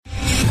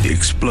The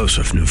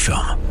explosive new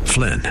film,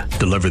 Flynn,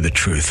 deliver the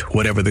truth,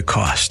 whatever the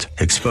cost.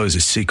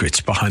 Exposes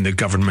secrets behind the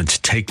government's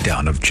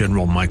takedown of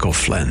General Michael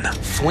Flynn.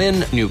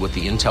 Flynn knew what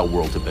the intel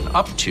world had been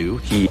up to.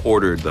 He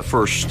ordered the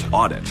first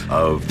audit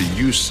of the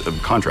use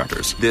of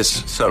contractors.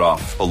 This set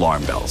off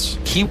alarm bells.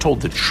 He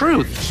told the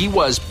truth. He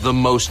was the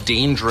most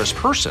dangerous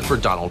person for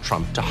Donald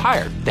Trump to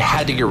hire. They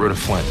had to get rid of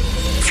Flynn.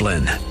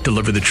 Flynn,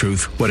 deliver the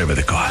truth, whatever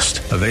the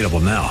cost. Available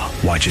now.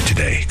 Watch it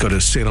today. Go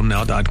to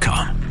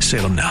salemnow.com.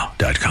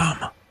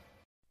 salemnow.com.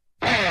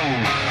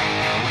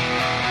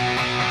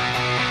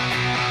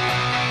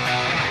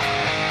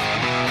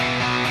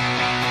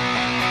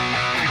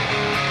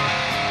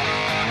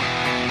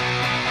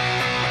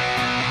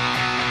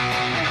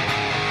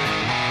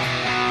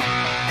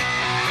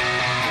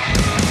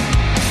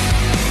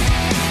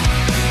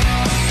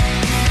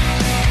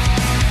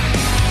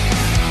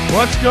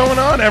 What's going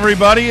on,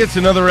 everybody? It's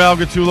another Al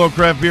Gattullo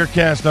Craft Beer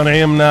Cast on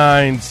AM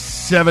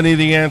 970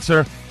 The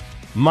Answer.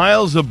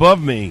 Miles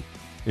Above Me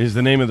is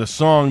the name of the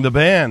song. The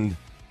band,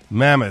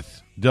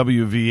 Mammoth,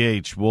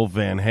 WVH, Wolf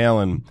Van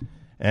Halen.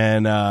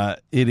 And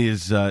it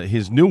is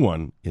his new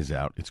one is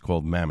out. It's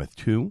called Mammoth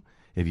 2.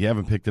 If you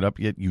haven't picked it up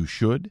yet, you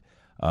should.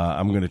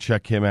 I'm going to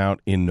check him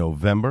out in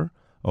November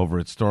over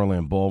at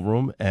Starland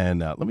Ballroom. And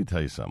let me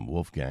tell you something.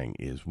 Wolfgang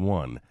is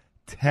one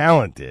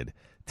talented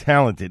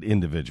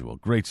individual.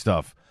 Great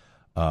stuff.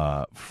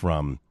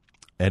 From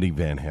Eddie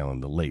Van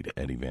Halen, the late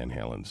Eddie Van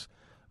Halen's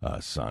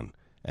son.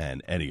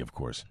 And Eddie, of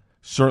course,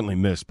 certainly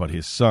missed, but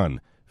his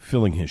son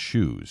filling his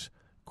shoes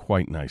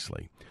quite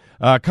nicely.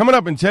 Coming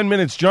up in 10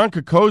 minutes, John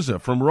Kokoza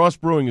from Ross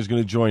Brewing is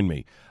going to join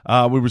me.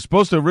 We were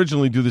supposed to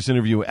originally do this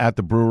interview at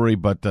the brewery,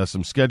 but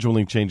some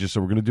scheduling changes, so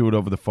we're going to do it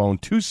over the phone.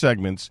 2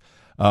 segments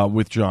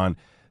with John.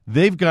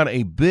 They've got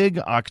a big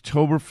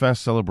Oktoberfest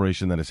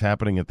celebration that is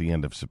happening at the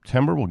end of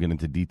September. We'll get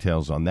into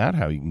details on that,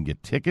 how you can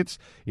get tickets.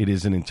 It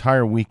is an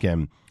entire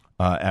weekend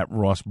at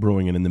Ross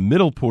Brewing, and in the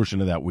middle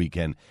portion of that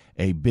weekend,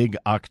 a big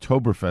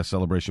Oktoberfest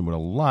celebration with a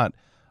lot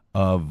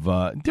of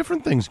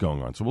different things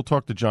going on. So we'll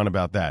talk to John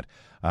about that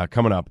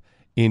coming up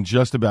in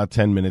just about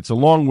 10 minutes,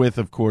 along with,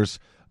 of course,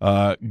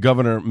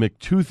 Governor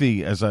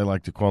McToothy, as I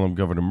like to call him,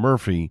 Governor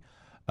Murphy,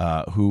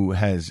 who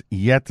has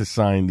yet to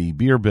sign the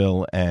beer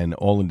bill, and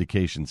all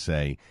indications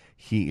say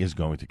he is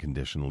going to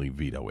conditionally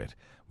veto it.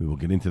 We will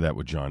get into that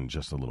with John in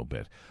just a little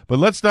bit. But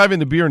let's dive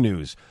into beer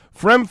news.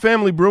 Frem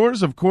Family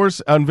Brewers, of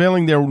course,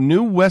 unveiling their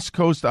new West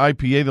Coast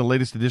IPA, the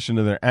latest addition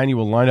to their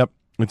annual lineup.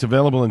 It's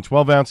available in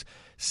 12-ounce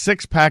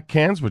 6-pack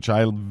cans, which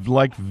I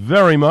like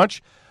very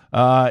much.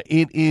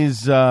 It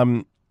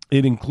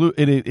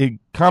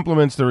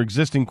complements their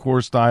existing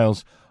core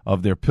styles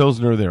of their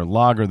Pilsner, their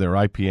Lager, their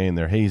IPA, and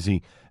their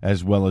Hazy,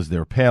 as well as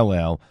their Pale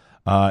Ale.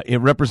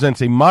 It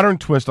represents a modern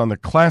twist on the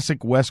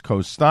classic West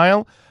Coast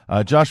style.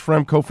 Josh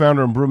Frem,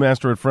 co-founder and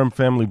brewmaster at Frem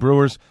Family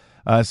Brewers,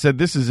 said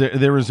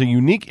there is a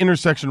unique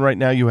intersection right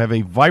now. You have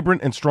a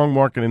vibrant and strong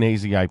market in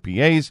hazy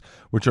IPAs,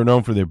 which are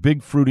known for their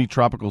big, fruity,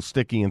 tropical,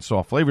 sticky, and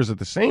soft flavors. At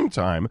the same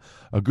time,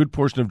 a good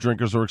portion of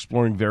drinkers are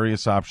exploring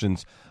various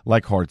options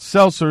like hard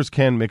seltzers,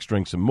 canned mixed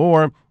drinks, and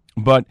more.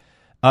 But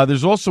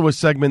there's also a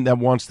segment that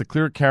wants the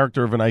clear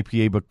character of an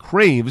IPA but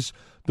craves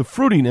the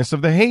fruitiness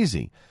of the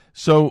hazy.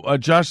 So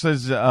Josh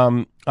says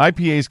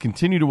IPAs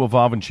continue to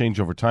evolve and change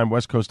over time.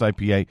 West Coast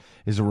IPA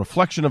is a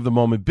reflection of the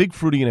moment, big,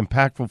 fruity, and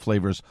impactful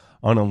flavors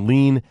on a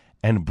lean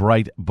and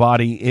bright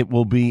body. It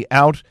will be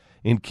out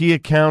in key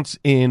accounts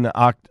in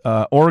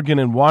Oregon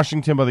and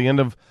Washington by the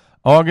end of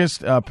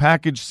August.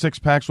 Packaged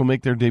 6-packs will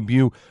make their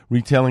debut,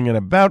 retailing at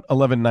about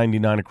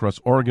 $11.99 across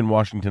Oregon,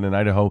 Washington, and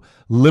Idaho.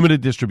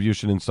 Limited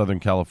distribution in Southern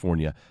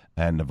California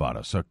and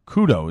Nevada. So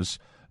kudos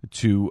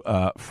to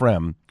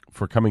Frem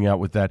for coming out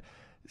with that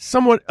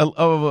somewhat a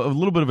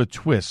little bit of a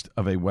twist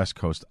of a West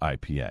Coast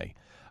IPA.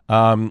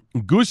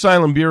 Goose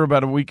Island Beer,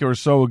 about a week or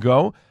so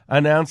ago,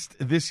 announced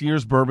this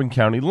year's Bourbon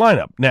County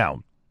lineup.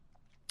 Now,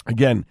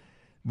 again,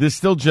 this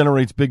still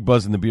generates big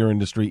buzz in the beer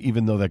industry,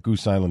 even though that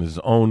Goose Island is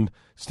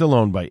still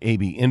owned by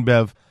AB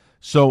InBev.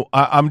 So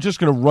I'm just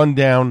going to run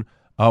down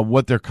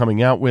what they're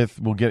coming out with.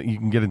 You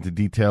can get into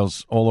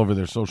details all over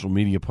their social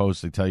media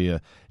posts. They tell you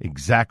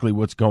exactly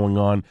what's going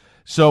on.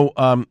 So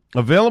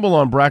available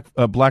on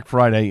Black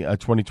Friday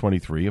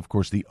 2023, of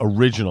course, the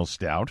original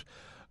stout,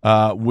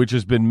 which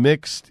has been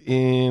mixed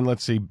in,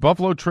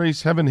 Buffalo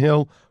Trace, Heaven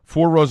Hill,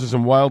 Four Roses,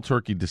 and Wild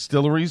Turkey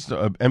distilleries,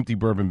 empty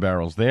bourbon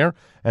barrels there,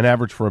 and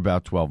average for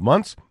about 12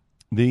 months.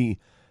 Then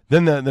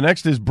the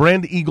next is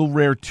Brand Eagle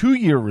Rare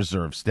 2-year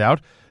reserve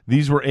stout.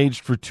 These were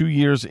aged for 2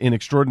 years in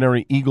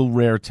extraordinary Eagle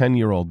Rare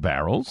 10-year-old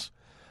barrels.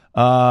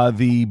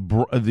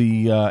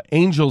 The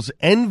Angel's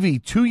Envy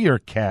 2-year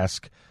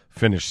cask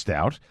finished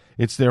stout.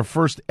 It's their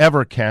first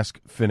ever cask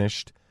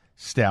finished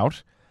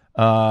stout.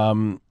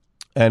 And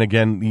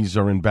again, these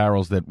are in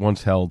barrels that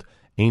once held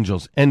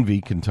Angel's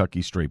Envy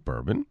Kentucky straight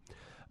bourbon.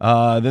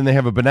 Then they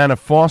have a Banana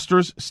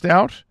Foster's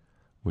stout,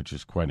 which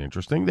is quite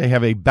interesting. They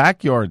have a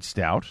Backyard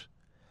stout,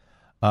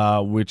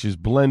 which is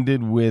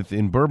blended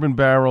in bourbon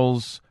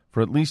barrels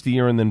for at least a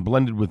year and then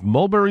blended with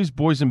mulberries,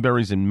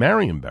 boysenberries, and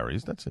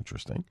marionberries. That's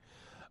interesting.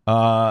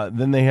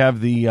 Then they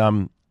have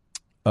the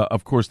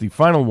of course, the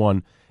final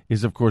one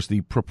is, of course,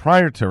 the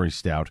proprietary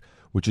stout,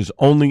 which is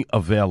only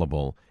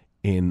available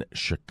in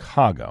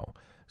Chicago.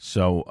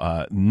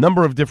 So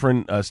number of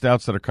different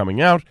stouts that are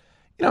coming out.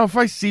 You know, if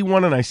I see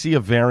one and I see a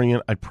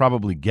variant, I'd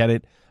probably get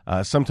it.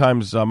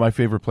 Sometimes my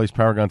favorite place,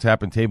 Paragon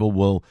Tap and Table,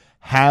 will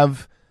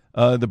have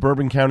the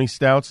Bourbon County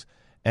stouts.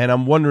 And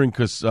I'm wondering,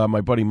 because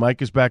my buddy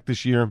Mike is back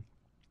this year,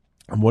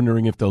 I'm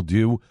wondering if they'll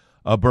do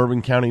a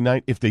Bourbon County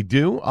night. If they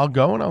do, I'll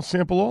go and I'll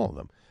sample all of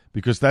them,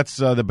 because that's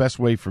the best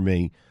way for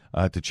me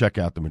to check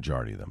out the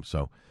majority of them.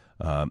 So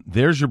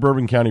there's your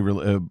Bourbon County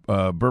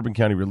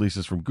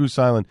releases from Goose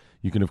Island.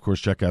 You can, of course,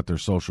 check out their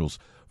socials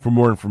for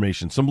more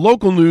information. Some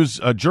local news,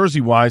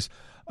 Jersey-wise.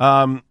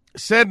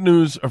 Sad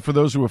news for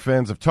those who are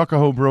fans of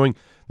Tuckahoe Brewing.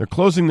 They're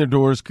closing their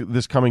doors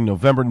this coming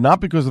November,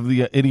 not because of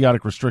the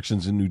idiotic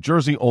restrictions in New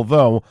Jersey,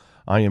 although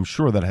I am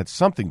sure that had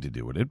something to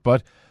do with it,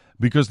 but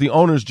because the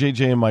owners,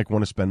 JJ and Mike,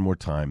 want to spend more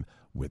time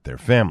with their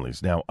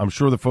families. Now, I'm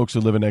sure the folks who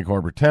live in Egg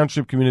Harbor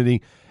Township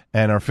community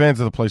and are fans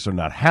of the place are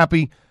not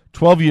happy.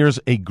 12 years,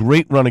 a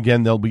great run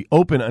again. They'll be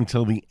open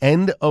until the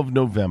end of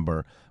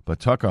November, but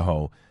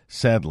Tuckahoe,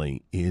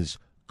 sadly, is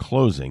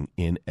closing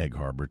in Egg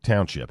Harbor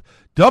Township.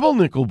 Double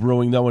Nickel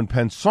Brewing, though, in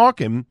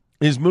Pennsauken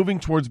is moving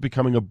towards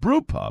becoming a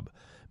brew pub,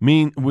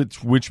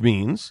 which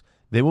means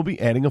they will be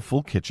adding a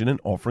full kitchen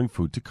and offering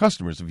food to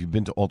customers. If you've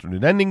been to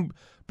Alternate Ending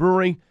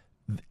Brewery,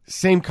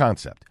 same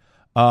concept.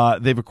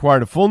 They've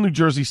acquired a full New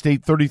Jersey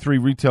State 33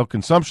 retail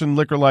consumption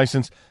liquor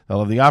license. They'll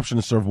have the option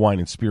to serve wine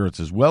and spirits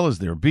as well as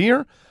their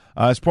beer.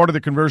 As part of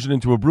the conversion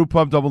into a brew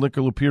pub, Double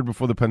Nickel appeared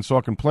before the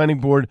Pennsauken Planning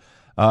Board.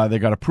 They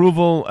got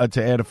approval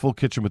to add a full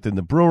kitchen within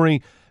the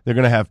brewery. They're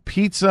going to have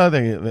pizza.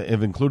 They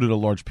have included a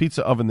large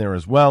pizza oven there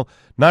as well.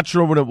 Not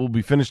sure when it will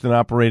be finished and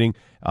operating.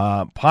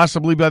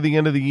 Possibly by the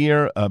end of the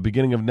year,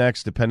 beginning of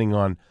next, depending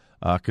on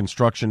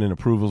construction and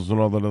approvals and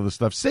all that other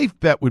stuff. Safe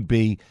bet would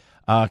be,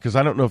 because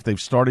I don't know if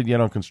they've started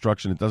yet on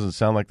construction. It doesn't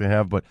sound like they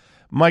have, but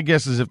my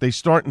guess is if they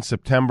start in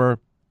September,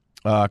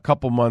 a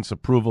couple months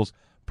approvals,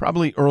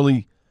 probably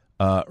early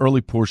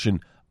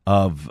portion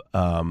of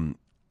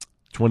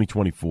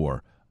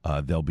 2024,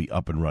 they'll be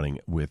up and running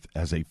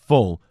as a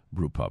full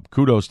brew pub.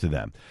 Kudos to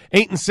them.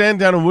 8 and Sand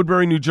down in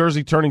Woodbury, New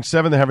Jersey, turning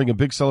 7. They're having a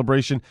big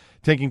celebration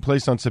taking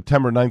place on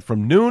September 9th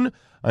from noon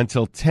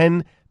until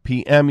 10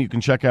 p.m. You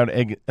can check out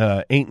 8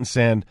 and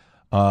Sand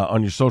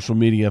on your social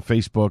media,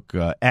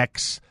 Facebook,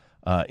 X,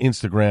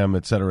 Instagram,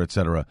 et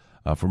cetera,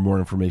 for more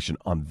information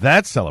on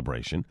that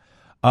celebration.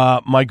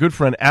 My good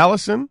friend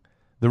Allison,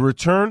 the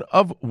return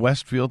of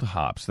Westfield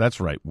Hops.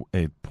 That's right.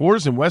 It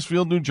pours in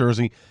Westfield, New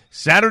Jersey,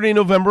 Saturday,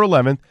 November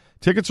 11th.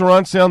 Tickets are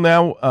on sale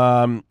now.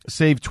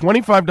 Save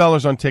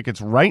 $25 on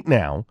tickets right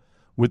now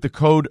with the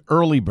code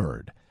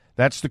EARLYBIRD.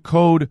 That's the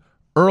code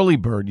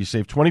EARLYBIRD. You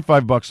save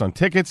 $25 on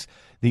tickets.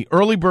 The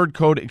early bird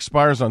code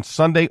expires on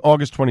Sunday,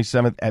 August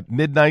 27th at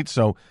midnight.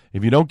 So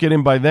if you don't get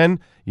in by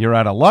then, you're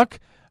out of luck.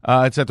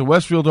 It's at the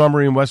Westfield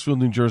Armory in Westfield,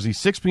 New Jersey,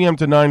 6 p.m.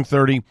 to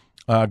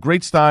 9:30.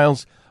 Great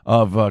styles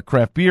of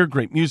craft beer,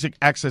 great music,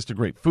 access to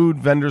great food,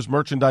 vendors,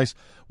 merchandise.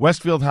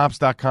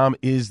 WestfieldHops.com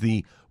is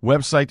the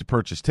website to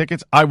purchase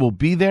tickets. I will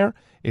be there.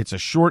 It's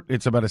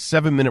about a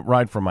 7-minute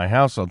ride from my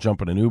house. I'll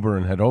jump in an Uber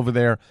and head over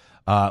there.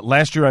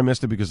 Last year I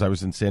missed it because I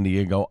was in San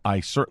Diego. I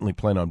certainly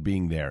plan on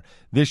being there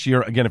this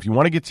year. Again, if you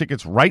want to get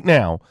tickets right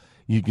now,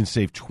 you can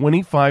save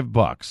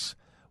 $25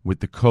 with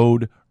the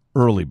code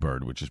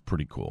EARLYBIRD, which is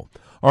pretty cool.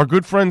 Our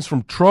good friends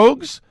from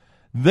Trogs,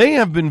 they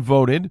have been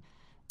voted.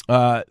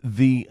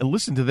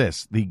 Listen to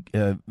this.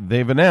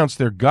 They've announced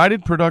their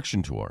guided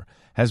production tour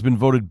has been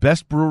voted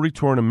best brewery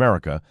tour in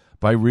America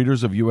by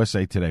readers of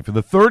USA Today. For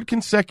the third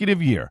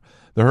consecutive year,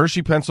 the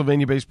Hershey,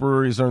 Pennsylvania-based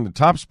brewery has earned the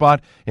top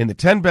spot in the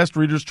 10 Best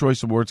Readers'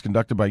 Choice Awards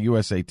conducted by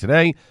USA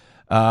Today.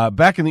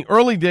 Back in the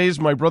early days,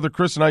 my brother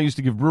Chris and I used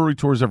to give brewery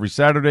tours every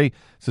Saturday,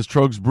 says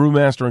Trogs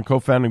brewmaster and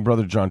co-founding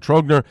brother John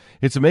Trogner.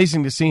 It's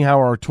amazing to see how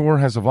our tour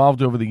has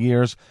evolved over the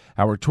years.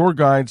 Our tour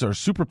guides are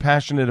super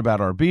passionate about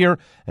our beer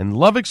and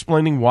love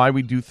explaining why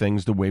we do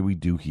things the way we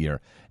do here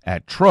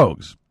at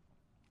Trogs.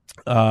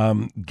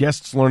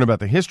 Guests learn about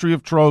the history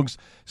of Trogs,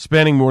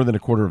 spanning more than a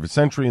quarter of a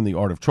century, in the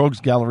Art of Trogs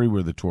Gallery,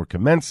 where the tour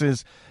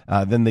commences.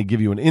 Then they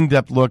give you an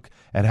in-depth look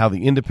at how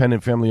the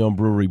independent family-owned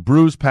brewery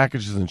brews,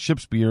 packages, and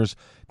ships beers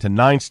to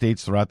 9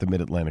 states throughout the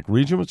Mid-Atlantic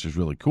region, which is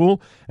really cool.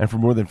 And for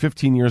more than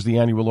 15 years, the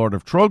annual Art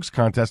of Trogs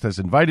contest has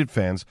invited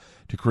fans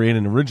to create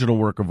an original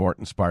work of art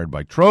inspired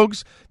by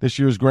Trogs. This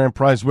year's grand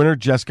prize winner,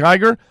 Jess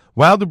Geiger,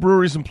 wowed the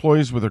brewery's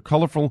employees with her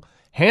colorful,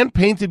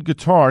 hand-painted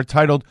guitar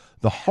titled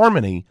The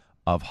Harmony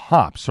of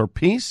Hops. Her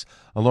piece,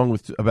 along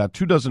with about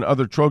 24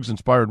 other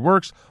Trogs-inspired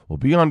works, will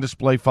be on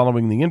display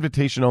following the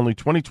invitation-only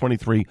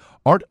 2023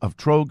 Art of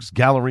Trogs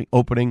Gallery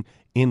opening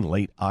in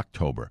late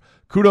October.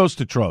 Kudos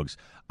to Trogs.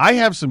 I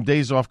have some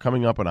days off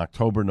coming up in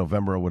October,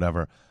 November, or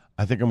whatever.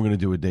 I think I'm going to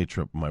do a day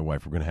trip with my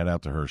wife. We're going to head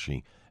out to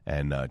Hershey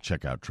and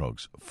check out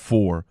Trogs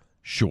for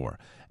sure.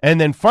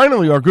 And then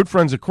finally, our good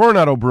friends at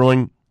Coronado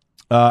Brewing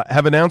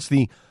have announced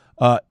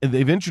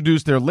they've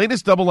introduced their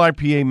latest double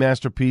IPA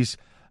masterpiece,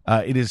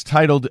 It is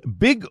titled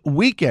Big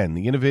Weekend.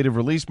 The innovative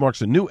release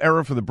marks a new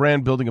era for the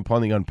brand, building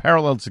upon the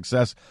unparalleled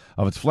success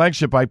of its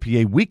flagship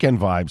IPA, Weekend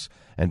Vibes,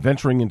 and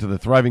venturing into the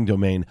thriving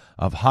domain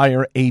of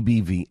higher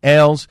ABV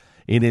ales.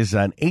 It is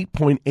an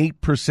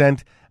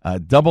 8.8%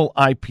 double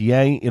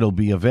IPA. It'll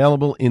be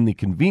available in the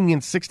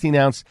convenient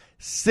 16-ounce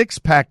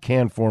six-pack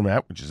can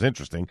format, which is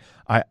interesting.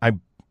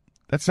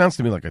 That sounds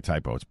to me like a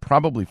typo. It's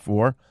probably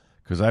 4,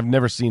 because I've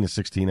never seen a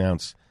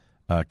 16-ounce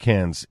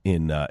cans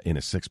in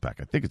a six-pack.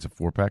 I think it's a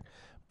 4-pack,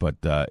 but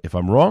if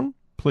I'm wrong,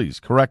 please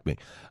correct me.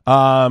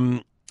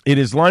 It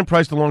is line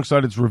priced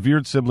alongside its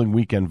revered sibling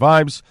Weekend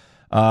Vibes.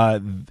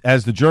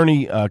 As the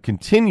journey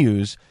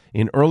continues,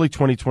 in early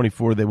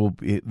 2024, they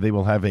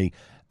will have a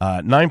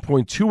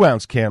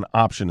 9.2-ounce can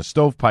option, a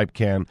stovepipe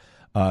can,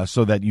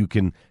 so that you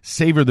can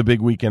savor the Big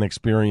Weekend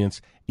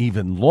experience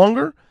even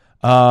longer.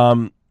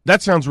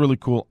 That sounds really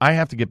cool. I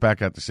have to get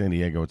back out to San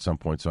Diego at some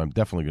point, so I'm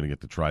definitely going to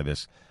get to try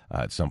this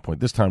at some point.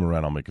 This time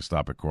around, I'll make a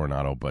stop at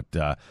Coronado, but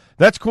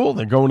that's cool.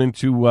 They're going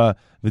into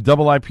the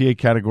double IPA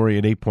category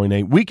at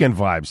 8.8. Weekend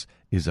Vibes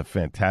is a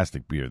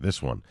fantastic beer.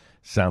 This one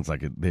sounds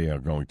like they are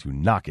going to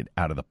knock it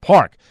out of the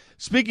park.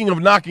 Speaking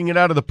of knocking it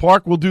out of the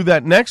park, we'll do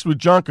that next with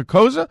John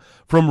Kokoza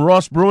from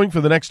Ross Brewing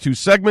for the next 2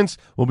 segments.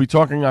 We'll be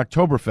talking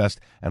Oktoberfest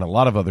and a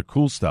lot of other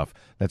cool stuff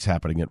that's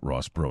happening at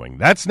Ross Brewing.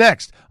 That's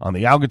next on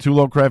the Al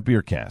Gattullo Craft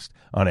Beer Cast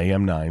on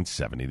AM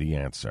 970 The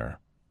Answer.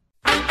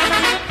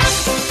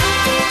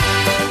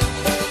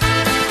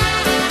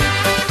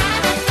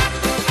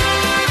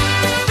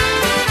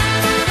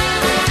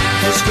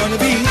 It's gonna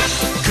be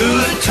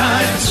good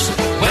times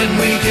when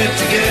we get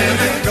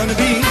together. Gonna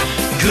be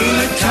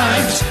good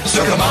times,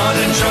 so come on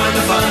and join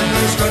the fun.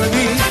 It's gonna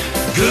be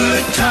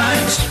good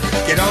times.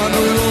 Get on the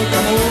road,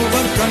 come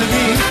over. Gonna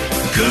be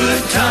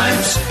good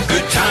times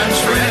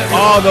forever.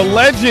 Oh, the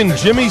legend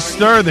Jimmy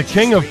Sturr, the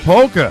king of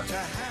polka,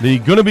 the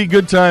Gonna Be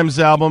Good Times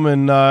album,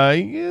 and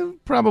you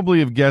probably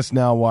have guessed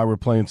now why we're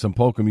playing some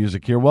polka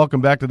music here.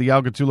 Welcome back to the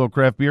Al Gattullo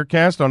Craft Beer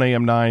Cast on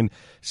AM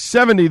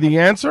 970 The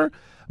Answer.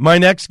 My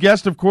next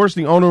guest, of course,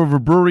 the owner of a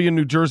brewery in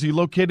New Jersey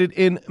located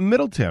in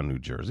Middletown, New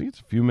Jersey.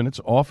 It's a few minutes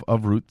off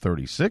of Route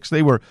 36.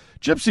 They were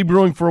Gypsy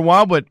Brewing for a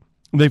while, but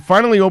they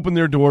finally opened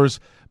their doors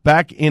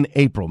back in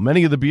April.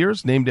 Many of the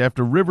beers named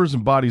after rivers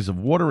and bodies of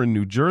water in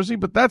New Jersey,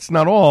 but that's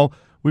not all.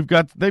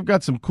 They've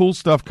got some cool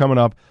stuff coming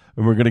up,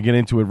 and we're going to get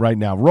into it right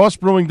now.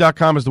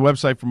 RossBrewing.com is the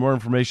website for more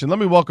information. Let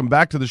me welcome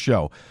back to the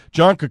show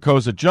John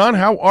Kokoza. John,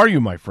 how are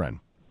you, my friend?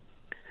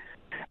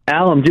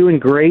 Al, I'm doing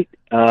great.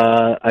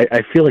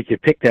 I feel like you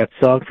picked that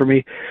song for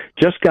me.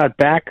 Just got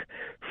back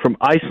from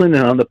Iceland,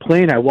 and on the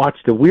plane I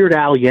watched the Weird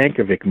Al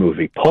Yankovic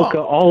movie.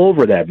 Polka all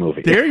over that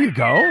movie. There you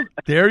go.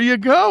 There you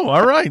go.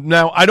 All right.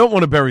 Now, I don't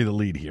want to bury the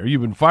lead here.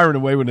 You've been firing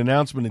away with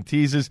announcement and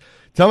teases,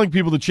 telling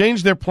people to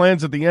change their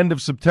plans at the end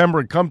of September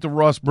and come to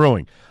Ross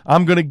Brewing.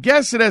 I'm going to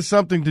guess it has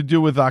something to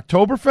do with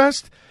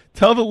Oktoberfest.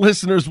 Tell the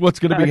listeners what's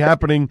going to be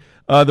happening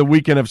the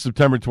weekend of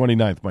September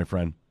 29th, my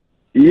friend.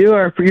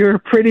 You're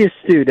pretty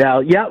astute,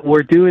 Al. Yeah,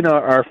 we're doing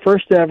our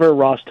first ever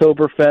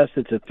Rosstoberfest.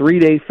 It's a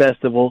 3-day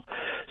festival.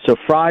 So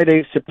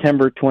Friday,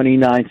 September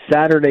 29th,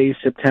 Saturday,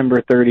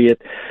 September 30th,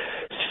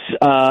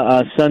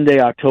 Sunday,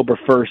 October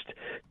 1st.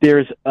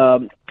 There's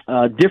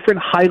a different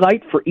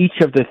highlight for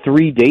each of the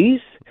 3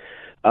 days.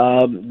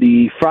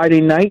 The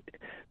Friday night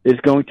is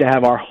going to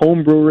have our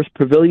Homebrewers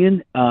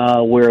Pavilion,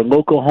 where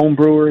local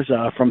homebrewers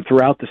from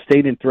throughout the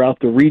state and throughout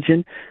the region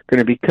are going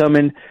to be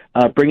coming,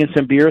 bringing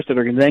some beers that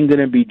are then going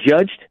to be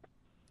judged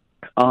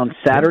on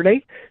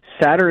Saturday.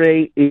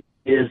 Saturday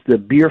is the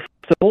beer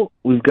festival.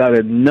 We've got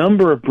a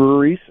number of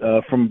breweries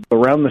from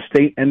around the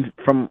state and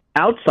from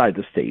outside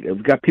the state.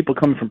 We've got people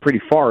coming from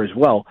pretty far as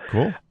well.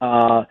 Cool.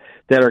 That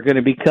are going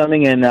to be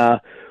coming, and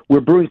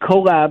we're brewing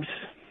collabs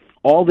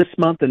all this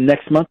month and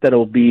next month that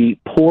will be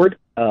poured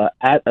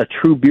at a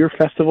true beer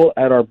festival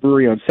at our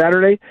brewery on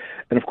Saturday.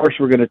 And, of course,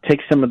 we're going to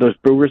take some of those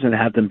brewers and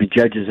have them be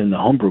judges in the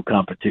homebrew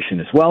competition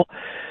as well.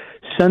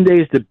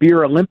 Sunday is the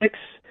Beer Olympics.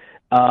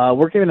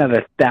 We're giving out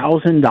a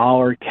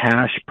 $1,000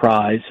 cash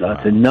prize.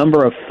 It's a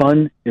number of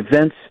fun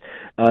events,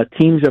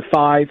 teams of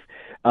 5.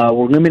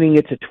 We're limiting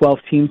it to 12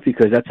 teams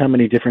because that's how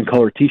many different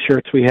color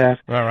T-shirts we have.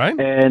 All right.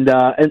 And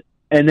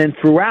then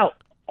throughout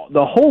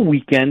the whole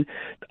weekend,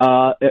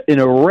 an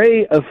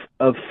array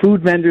of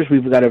food vendors.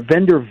 We've got a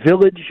vendor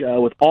village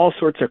with all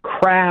sorts of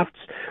crafts.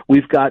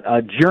 We've got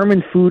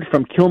German food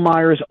from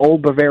Kilmeyer's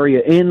Old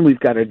Bavaria Inn. We've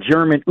got a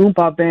German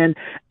Oompa band.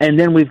 And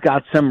then we've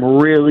got some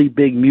really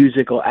big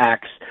musical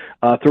acts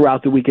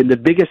throughout the weekend. The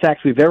biggest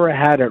acts we've ever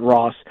had at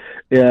Ross,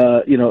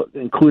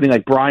 including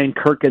like Brian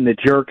Kirk and the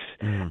Jerks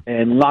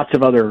and lots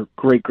of other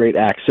great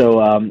acts.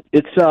 So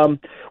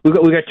we've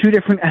got 2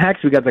 different acts.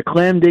 We've got the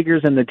Clam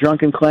Diggers and the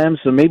Drunken Clams,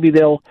 so maybe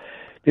they'll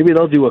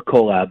do a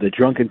collab, the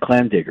Drunken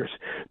Clam Diggers.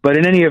 But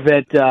in any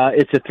event,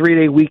 it's a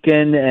 3-day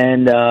weekend,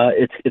 and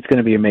it's going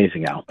to be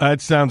amazing, Al.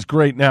 That sounds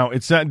great. Now,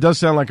 it does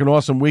sound like an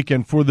awesome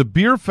weekend. For the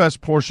Beer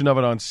Fest portion of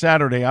it on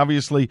Saturday,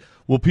 obviously,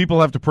 will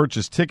people have to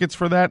purchase tickets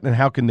for that, and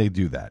how can they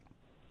do that?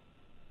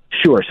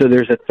 Sure. So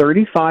there's a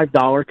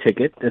 $35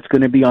 ticket that's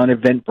going to be on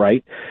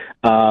Eventbrite.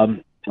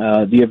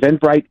 The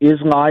Eventbrite is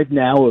live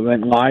now. It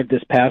went live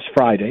this past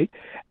Friday.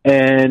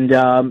 And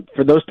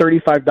for those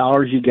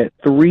 $35, you get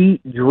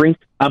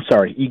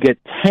you get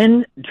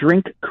 10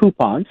 drink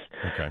coupons.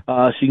 Okay.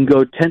 So you can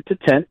go 10 to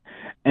 10.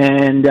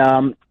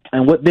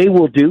 And what they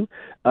will do,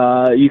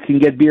 you can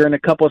get beer in a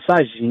couple of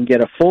sizes. You can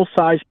get a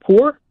full-size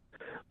pour.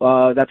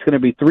 That's going to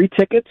be 3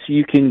 tickets.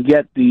 You can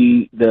get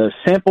the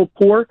sample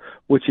pour,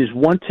 which is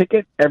 1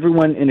 ticket.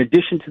 Everyone, in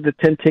addition to the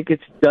 10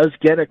 tickets, does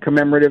get a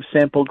commemorative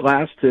sample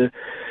glass to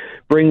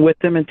bring with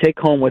them and take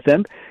home with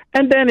them.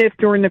 And then if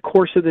during the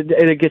course of the day,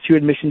 it gets you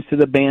admissions to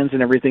the bands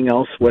and everything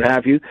else, what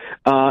have you.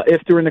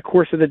 If during the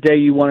course of the day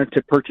you wanted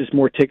to purchase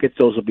more tickets,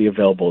 those will be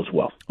available as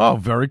well. Oh,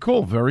 very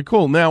cool, very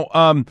cool. Now,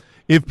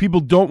 if people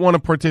don't want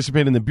to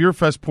participate in the Beer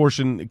Fest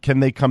portion, can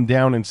they come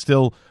down and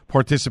still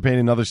participate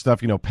in other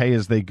stuff, pay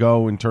as they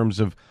go in terms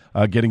of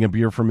getting a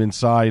beer from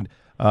inside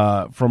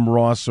from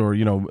Ross, or,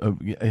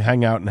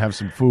 hang out and have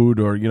some food,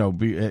 or,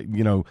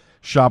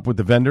 shop with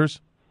the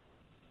vendors?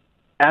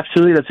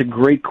 Absolutely. That's a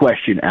great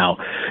question, Al.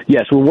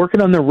 Yes, we're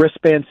working on the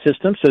wristband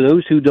system, so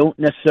those who don't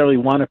necessarily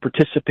want to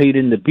participate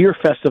in the beer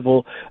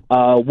festival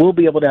will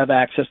be able to have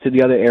access to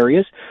the other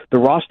areas. The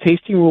Ross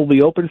tasting room will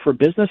be open for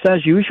business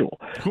as usual.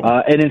 Cool.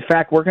 And in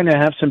fact, we're going to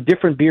have some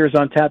different beers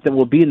on tap that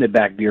will be in the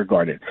back beer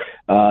garden.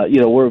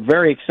 We're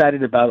very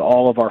excited about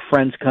all of our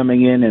friends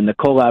coming in and the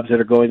collabs that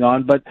are going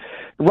on. But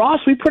Ross,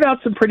 we put out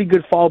some pretty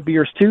good fall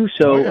beers too,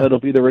 so it'll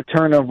be the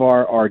return of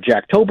our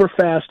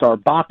Jacktoberfest, our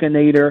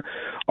Bacchanator,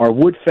 our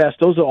Woodfest.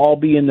 Those will all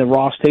be in the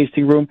Ross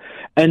tasting room.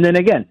 And then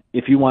again,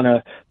 if you want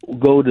to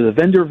go to the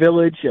vendor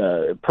village,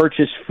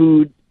 purchase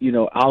food, a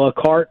la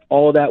carte,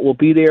 all of that will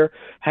be there.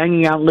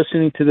 Hanging out,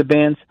 listening to the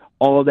bands,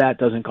 all of that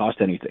doesn't cost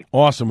anything.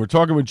 Awesome. We're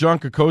talking with John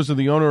Kokoza,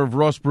 the owner of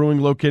Ross Brewing,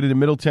 located in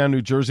Middletown,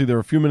 New Jersey. They're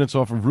a few minutes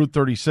off of Route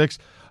 36.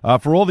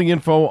 For all the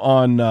info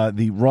on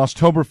the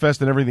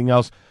Rosstoberfest and everything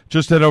else,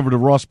 just head over to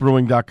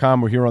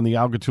rossbrewing.com. We're here on the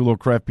Al Gattullo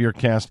Craft Beer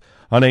Cast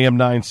on AM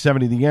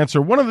 970. The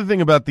Answer. One other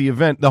thing about the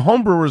event, the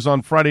homebrewers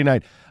on Friday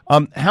night,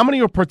 how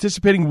many are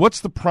participating? What's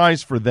the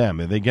prize for them?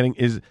 Are they getting?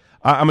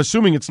 I'm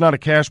assuming it's not a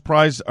cash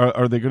prize.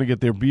 Are they going to get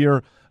their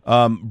beer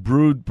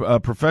brewed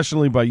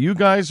professionally by you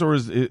guys, or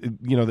is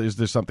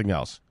there something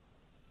else?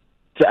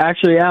 So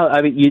actually, Al,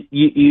 I mean,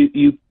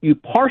 you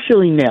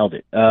partially nailed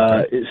it.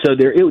 Okay. So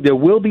there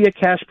will be a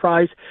cash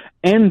prize,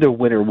 and the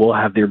winner will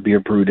have their beer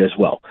brewed as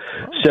well.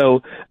 Oh.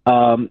 So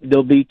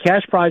there'll be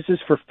cash prizes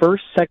for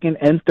first, second,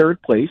 and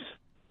third place.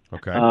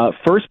 Okay.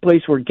 First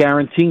place, we're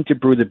guaranteeing to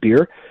brew the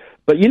beer.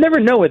 But you never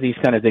know with these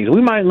kind of things.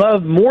 We might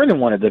love more than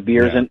one of the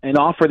beers, and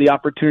offer the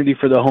opportunity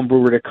for the home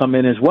brewer to come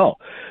in as well.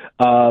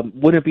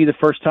 Wouldn't it be the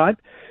first time?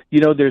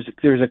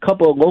 There's a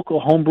couple of local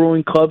home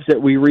brewing clubs that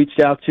we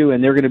reached out to,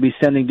 and they're going to be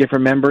sending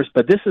different members.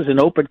 But this is an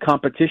open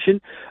competition.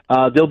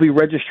 There'll be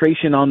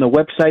registration on the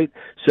website,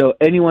 so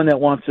anyone that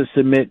wants to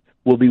submit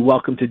will be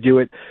welcome to do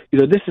it.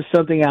 This is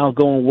something, Al,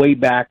 going way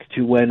back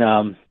to when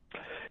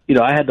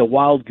I had the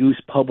Wild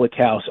Goose Public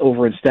House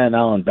over in Staten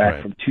Island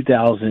back from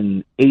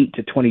 2008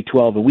 to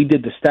 2012, and we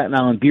did the Staten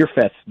Island Beer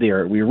Fest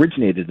there. We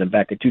originated them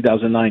back in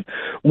 2009.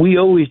 We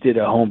always did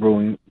a home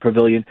brewing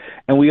pavilion,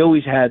 and we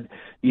always had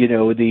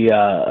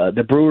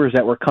the brewers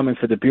that were coming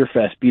for the Beer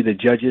Fest be the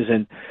judges.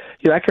 And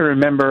I can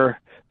remember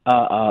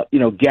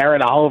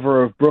Garrett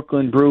Oliver of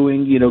Brooklyn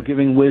Brewing,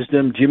 giving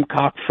wisdom. Jim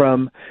Cock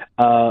from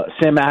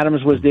Sam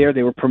Adams was there.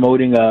 They were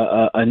promoting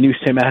a new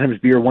Sam Adams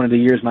beer. One of the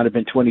years might have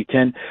been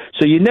 2010.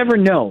 So you never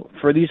know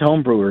for these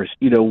home brewers,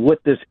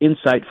 what this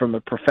insight from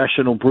a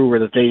professional brewer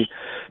that they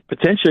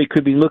potentially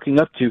could be looking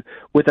up to,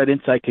 what that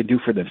insight could do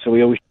for them. So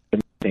we always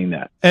maintain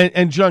that.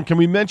 And John, can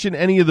we mention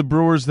any of the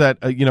brewers that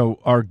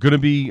are going to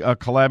be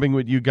collabing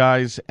with you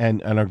guys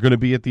and are going to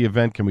be at the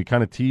event? Can we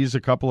kind of tease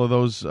a couple of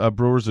those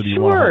brewers? Or do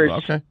you want to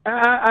hold? Okay.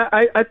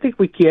 I think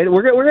we can.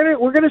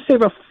 We're gonna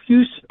save a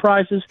few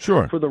surprises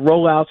for the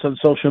rollouts on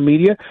social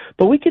media,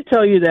 but we can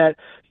tell you that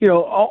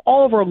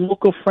all of our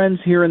local friends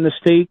here in the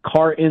state,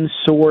 Carton,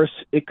 Source,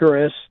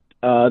 Icarus,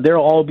 they'll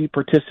all be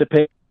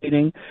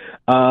participating.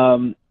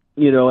 And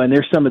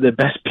there's some of the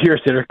best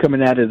beers that are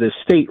coming out of the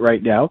state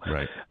right now.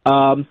 Right.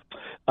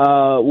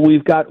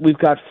 We've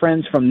got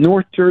friends from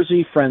North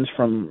Jersey, friends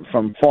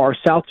from far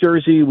South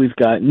Jersey. We've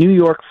got New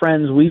York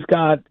friends. We've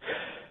got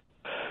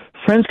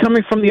friends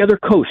coming from the other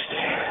coast.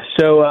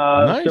 So,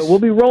 nice. So we'll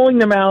be rolling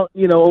them out,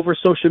 over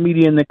social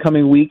media in the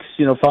coming weeks.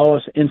 Follow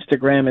us on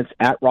Instagram. It's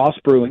at Ross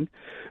Brewing.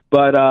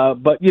 But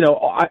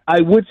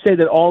I would say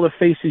that all the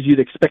faces you'd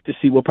expect to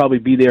see will probably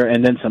be there,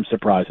 and then some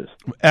surprises.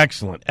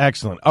 Excellent.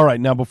 All right,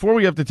 now before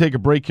we have to take a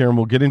break here, and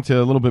we'll get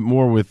into a little bit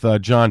more with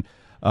John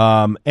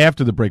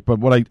after the break, but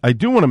what I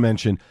do want to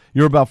mention,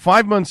 you're about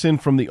 5 months in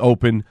from the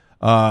open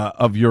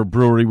of your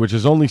brewery, which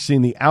has only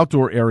seen the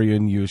outdoor area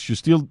in use.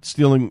 You're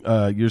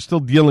still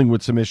dealing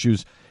with some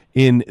issues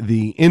in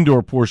the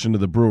indoor portion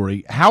of the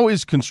brewery. How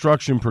is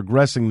construction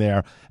progressing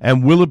there,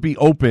 and will it be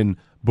open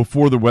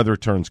before the weather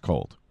turns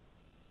cold?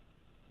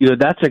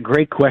 That's a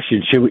great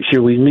question. Should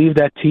we leave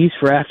that tease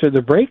for after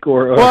the break,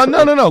 or? Well,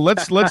 no.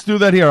 Let's do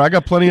that here. I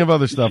got plenty of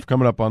other stuff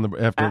coming up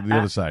after the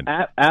other side.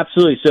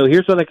 Absolutely. So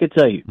here's what I can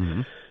tell you.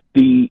 Mm-hmm.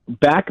 the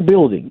back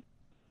building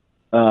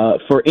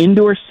for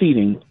indoor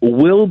seating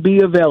will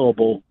be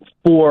available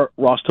for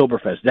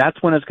Rosstoberfest.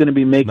 That's when it's going to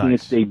be making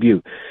its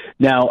debut.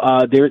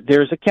 Now,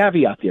 there's a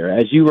caveat there.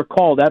 As you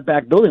recall, that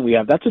back building we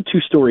have, that's a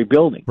 2-story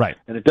building. Right.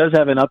 And it does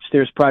have an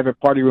upstairs private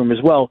party room as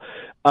well.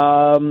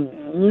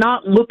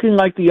 Not looking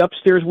like the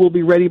upstairs will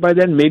be ready by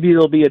then. Maybe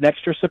there'll be an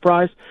extra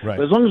surprise. Right.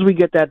 But as long as we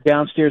get that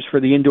downstairs for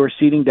the indoor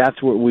seating,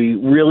 that's what we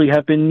really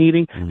have been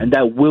needing, and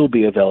that will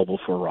be available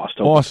for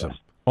Rosstoberfest.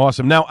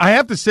 Awesome. Now, I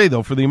have to say,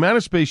 though, for the amount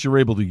of space you're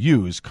able to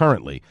use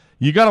currently,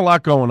 you got a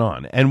lot going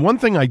on. And one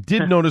thing I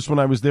did notice when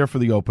I was there for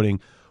the opening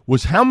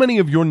was how many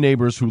of your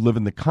neighbors who live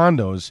in the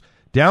condos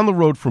down the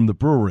road from the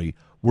brewery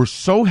were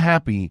so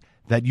happy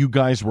that you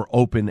guys were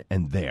open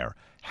and there.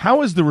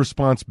 How has the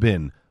response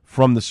been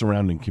from the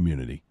surrounding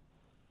community?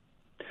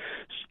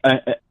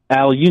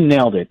 Al, you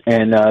nailed it,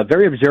 and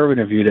very observant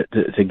of you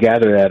to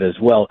gather that as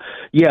well.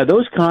 Yeah,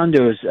 those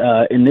condos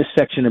in this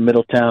section of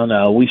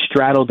Middletown, we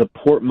straddle the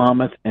Port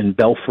Monmouth and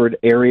Belford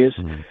areas.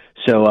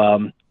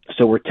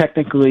 So we're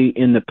technically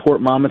in the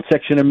Port Monmouth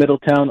section of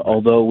Middletown,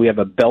 although we have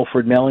a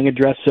Belford mailing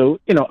address, so,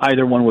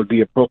 either one would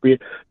be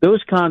appropriate.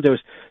 Those condos,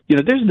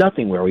 there's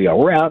nothing where we are.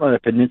 We're out on a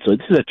peninsula.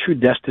 This is a true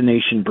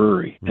destination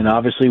brewery, and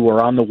obviously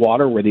we're on the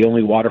water. We're the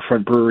only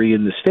waterfront brewery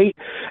in the state,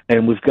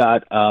 and we've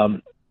got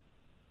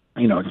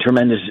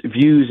tremendous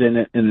views and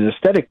an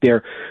aesthetic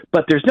there,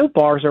 but there's no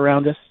bars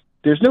around us.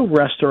 There's no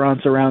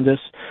restaurants around us.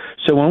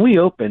 So when we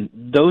open,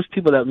 those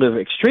people that live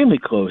extremely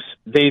close,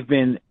 they've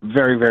been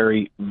very,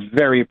 very,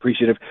 very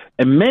appreciative.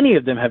 And many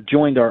of them have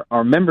joined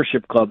our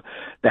membership club,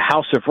 the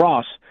House of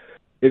Ross.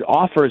 It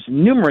offers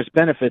numerous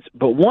benefits,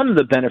 but one of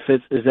the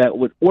benefits is that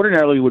what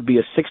ordinarily would be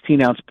a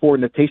 16-ounce pour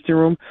in the tasting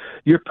room,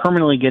 you're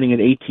permanently getting an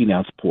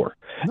 18-ounce pour.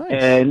 Nice.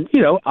 And,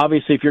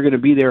 obviously if you're going to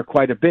be there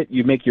quite a bit,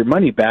 you make your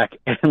money back.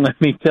 And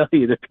let me tell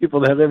you, the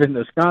people that live in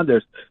those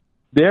condos,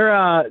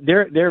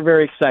 they're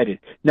very excited.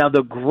 Now,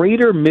 the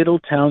greater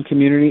Middletown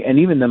community and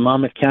even the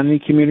Monmouth County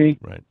community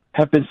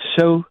have been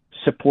so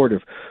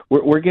supportive.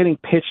 We're getting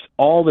pitched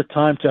all the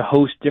time to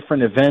host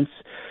different events.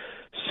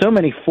 So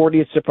many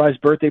 40th surprise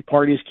birthday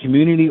parties,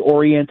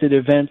 community-oriented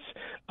events,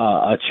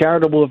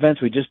 charitable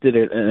events. We just did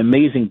an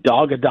amazing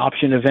dog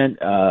adoption event.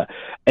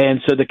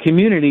 And so the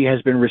community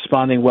has been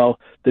responding well.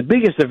 The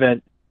biggest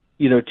event,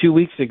 2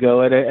 weeks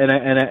ago,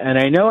 and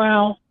I know,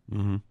 Al,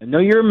 I know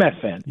you're a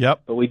Met fan.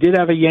 Yep. But we did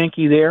have a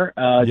Yankee there.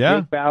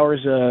 Jake Bowers,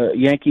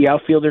 Yankee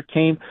outfielder,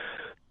 came.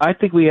 I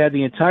think we had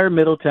the entire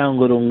Middletown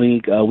Little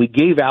League. We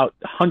gave out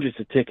hundreds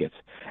of tickets.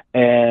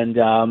 And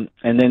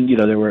then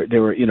there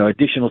were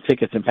additional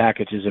tickets and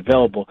packages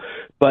available,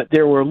 but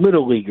there were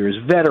little leaguers,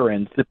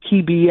 veterans, the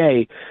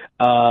PBA,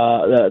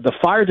 the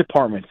fire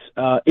departments.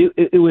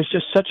 It was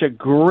just such a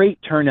great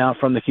turnout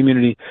from the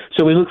community.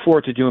 So we look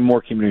forward to doing more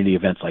community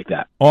events like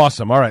that.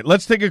 Awesome. All right,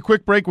 let's take a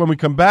quick break. When we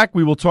come back,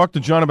 we will talk to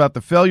John about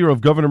the failure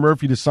of Governor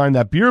Murphy to sign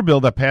that beer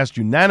bill that passed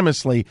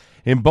unanimously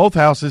in both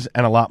houses,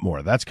 and a lot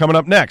more. That's coming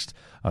up next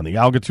on the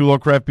Al Gattullo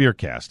Craft Beer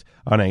Cast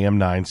on AM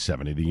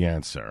 970. The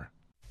Answer.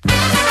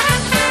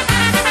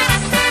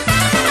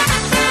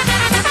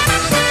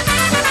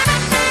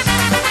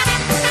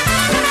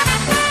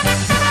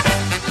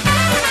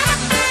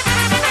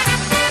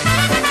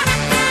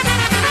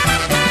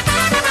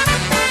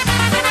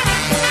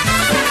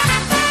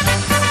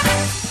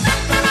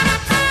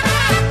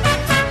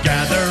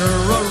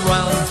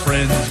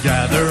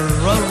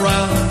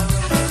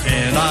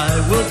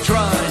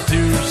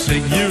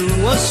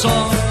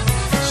 Song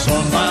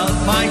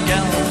about my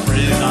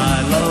girlfriend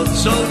I love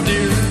so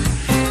dear.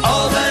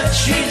 All that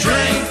she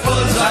drank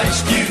was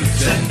ice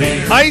cubes and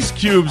beer. Ice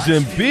cubes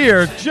and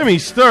beer. Jimmy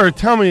Sturr,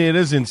 tell me it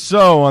isn't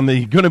so on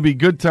the Gonna Be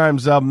Good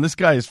Times album. This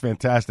guy is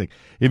fantastic.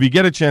 If you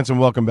get a chance, and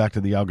welcome back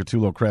to the Al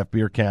Gattullo Craft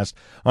Beer Cast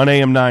on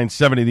AM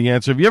 970 The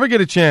Answer. If you ever get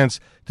a chance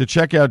to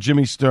check out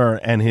Jimmy Sturr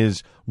and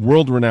his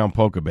world-renowned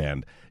polka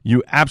band,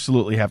 you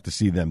absolutely have to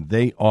see them.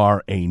 They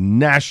are a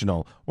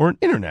national or an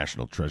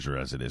international treasure,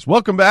 as it is.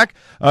 Welcome back.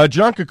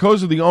 John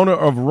Kokoza, the owner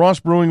of Ross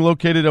Brewing,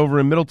 located over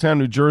in Middletown,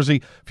 New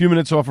Jersey, a few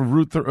minutes off of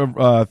Route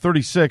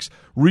 36,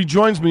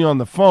 rejoins me on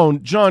the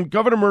phone. John,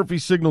 Governor Murphy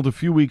signaled a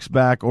few weeks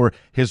back, or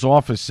his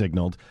office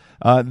signaled,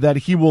 that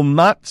he will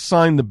not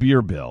sign the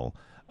beer bill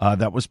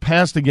that was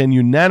passed again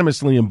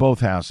unanimously in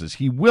both houses.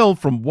 He will,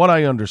 from what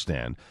I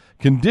understand,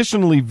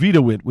 conditionally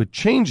veto it with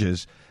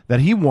changes that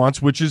he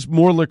wants, which is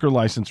more liquor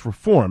license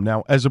reform.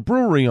 Now, as a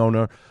brewery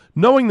owner,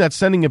 knowing that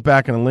sending it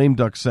back in a lame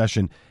duck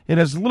session, it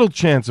has little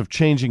chance of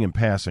changing and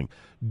passing.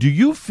 Do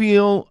you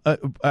feel,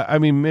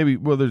 maybe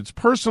whether it's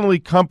personally,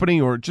 company,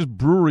 or just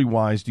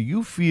brewery-wise, do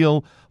you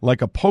feel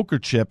like a poker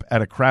chip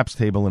at a craps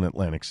table in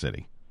Atlantic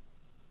City?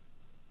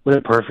 What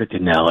a perfect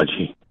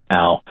analogy,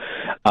 Al.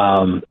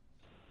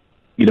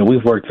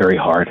 We've worked very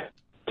hard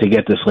to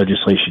get this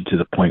legislation to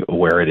the point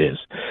where it is.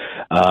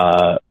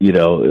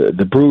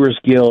 The Brewers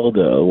Guild,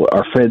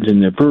 our friends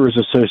in the Brewers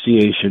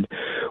Association,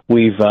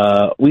 we've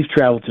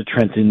traveled to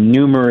Trenton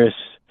numerous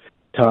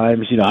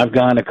times. I've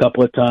gone a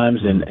couple of times,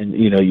 and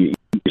you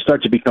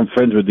start to become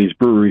friends with these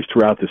breweries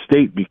throughout the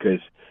state because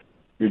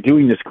You're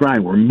doing this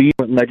grind. We're meeting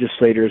with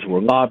legislators,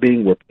 we're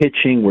lobbying, we're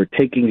pitching, we're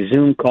taking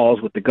Zoom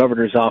calls with the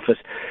governor's office,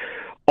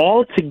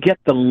 all to get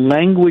the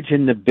language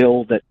in the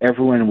bill that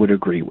everyone would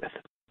agree with.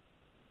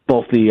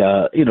 Both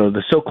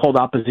the so-called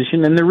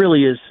opposition, and there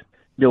really is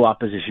no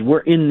opposition. We're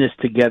in this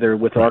together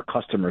with our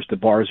customers, the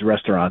bars,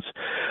 restaurants.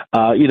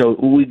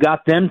 We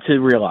got them to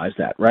realize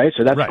that, right?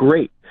 So that's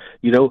great.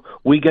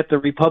 We get the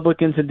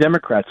Republicans and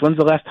Democrats. When's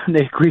the last time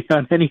they agreed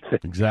on anything?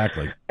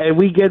 Exactly. And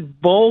we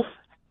get both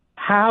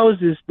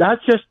houses, not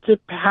just to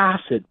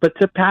pass it, but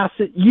to pass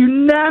it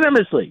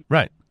unanimously.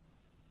 Right.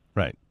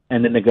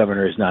 And then the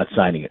governor is not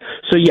signing it.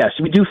 So, yes,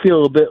 we do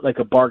feel a bit like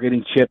a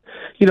bargaining chip.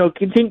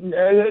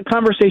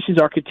 Conversations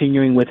are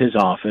continuing with his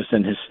office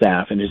and his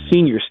staff and his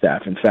senior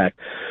staff, in fact.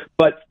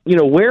 But,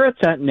 where it's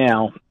at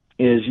now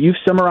is you've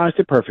summarized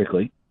it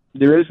perfectly.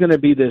 There is going to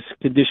be this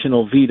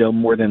conditional veto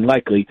more than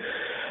likely.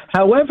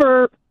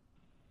 However,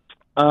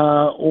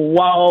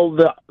 while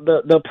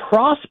the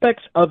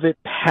prospects of it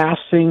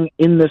passing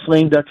in this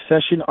lame duck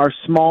session are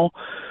small,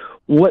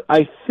 what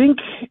I think,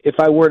 if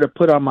I were to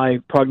put on my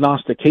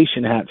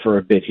prognostication hat for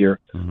a bit here,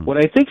 what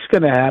I think is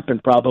going to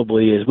happen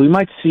probably is we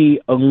might see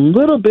a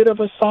little bit of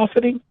a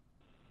softening,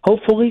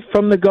 hopefully,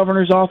 from the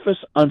governor's office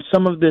on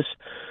some of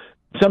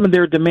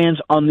their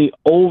demands on the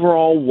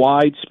overall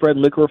widespread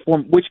liquor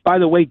reform, which, by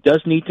the way,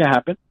 does need to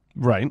happen.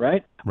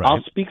 Right.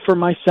 I'll speak for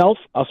myself.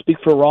 I'll speak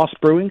for Ross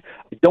Brewing.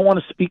 I don't want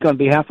to speak on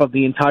behalf of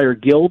the entire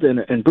guild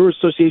and Brewers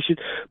Association,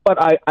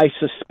 but I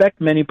suspect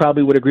many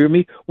probably would agree with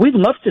me. We'd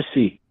love to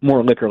see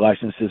more liquor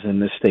licenses in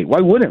this state.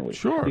 Why wouldn't we?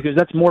 Sure. Because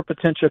that's more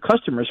potential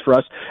customers for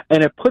us,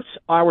 and it puts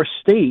our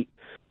state,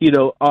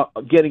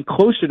 getting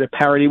closer to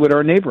parity with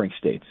our neighboring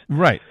states.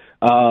 Right.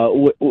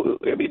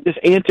 This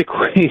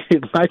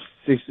antiquated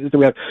licensing system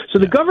we have. So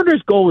the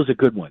governor's goal is a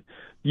good one.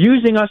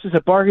 Using us as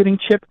a bargaining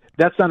chip,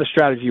 that's not a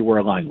strategy we're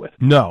aligned with.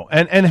 No.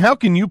 And how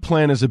can you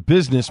plan as a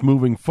business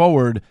moving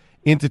forward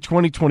into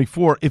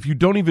 2024 if you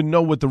don't even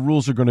know what the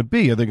rules are going to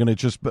be? Are they going to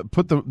just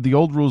put the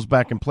old rules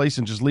back in place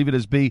and just leave it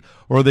as be,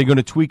 or are they going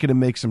to tweak it and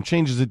make some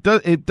changes? It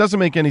doesn't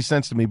make any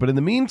sense to me. But in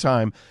the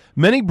meantime,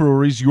 many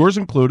breweries, yours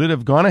included,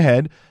 have gone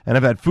ahead and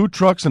have had food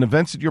trucks and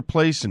events at your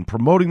place and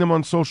promoting them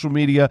on social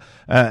media.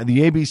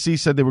 The ABC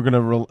said they were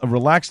going to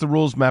relax the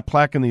rules. Matt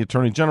Plack and the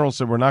Attorney General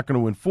said we're not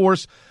going to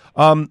enforce.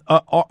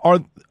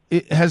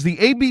 Has the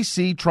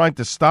ABC tried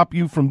to stop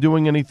you from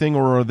doing anything,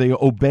 or are they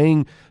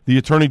obeying the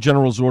Attorney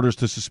General's orders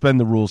to suspend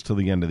the rules till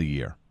the end of the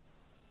year?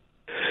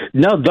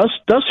 No,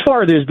 thus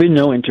far there's been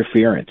no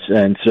interference,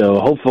 and so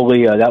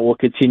hopefully that will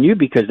continue,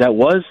 because that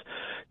was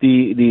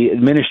the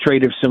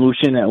administrative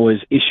solution that was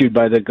issued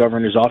by the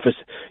governor's office.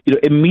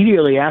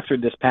 Immediately after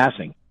this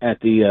passing at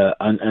the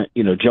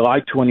July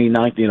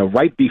 29th,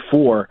 right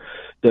before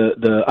June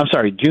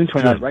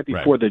 29th, right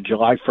before the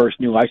July 1st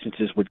new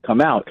licenses would come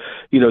out.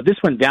 This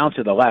went down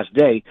to the last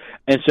day.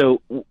 And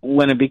so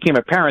when it became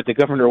apparent the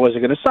governor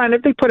wasn't going to sign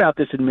it, they put out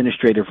this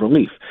administrative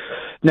relief.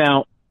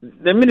 Now,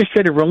 the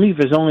administrative relief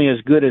is only as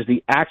good as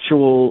the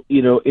actual,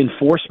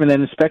 enforcement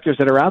and inspectors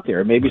that are out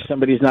there. Maybe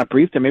somebody's not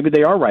briefed, and maybe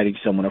they are writing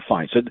someone a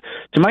fine. So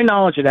to my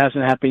knowledge, it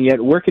hasn't happened yet.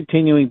 We're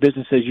continuing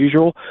business as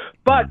usual.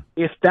 But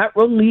if that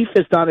relief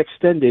is not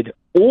extended,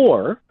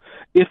 or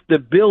if the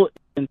bill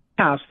isn't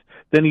passed,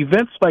 then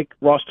events like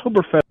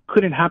Rosstoberfest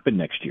couldn't happen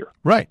next year.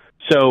 Right.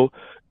 So,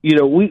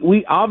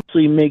 we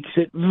obviously makes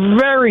it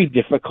very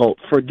difficult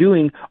for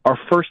doing our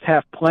first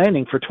half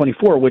planning for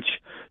 24, which,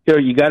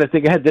 you got to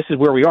think ahead. This is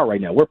where we are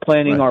right now. We're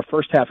planning our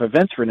first half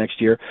events for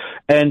next year,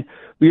 and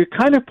we're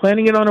kind of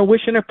planning it on a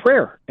wish and a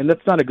prayer, and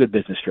that's not a good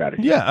business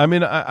strategy. Yeah, I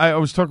mean, I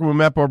was talking with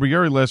Matt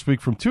Barbieri last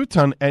week from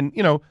Two-Ton, and,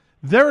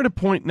 they're at a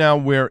point now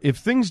where if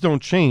things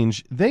don't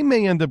change, they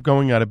may end up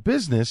going out of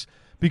business,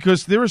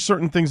 because there are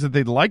certain things that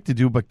they'd like to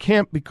do but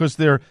can't because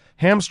they're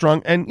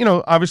hamstrung. And,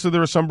 obviously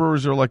there are some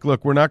brewers that are like,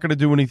 look, we're not going to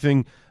do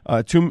anything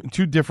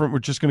too different. We're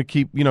just going to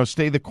keep,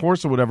 stay the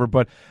course or whatever.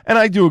 And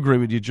I do agree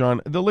with you,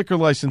 John. The liquor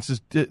licenses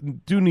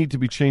do need to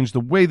be changed.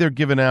 The way they're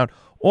given out,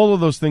 all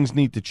of those things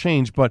need to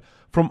change. But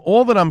from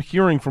all that I'm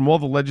hearing from all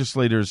the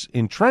legislators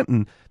in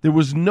Trenton, there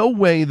was no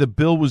way the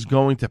bill was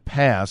going to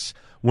pass.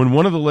 When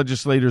one of the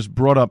legislators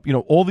brought up,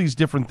 all these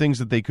different things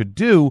that they could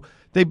do,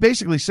 they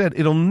basically said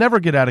it'll never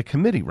get out of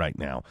committee right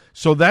now.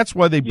 So that's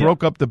why they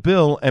broke up the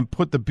bill and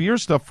put the beer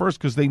stuff first,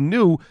 because they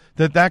knew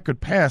that could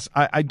pass.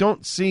 I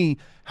don't see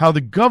how the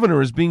governor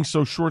is being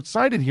so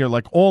short-sighted here,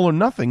 like all or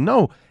nothing.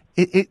 No,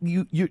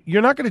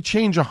 you're not going to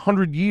change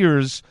 100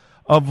 years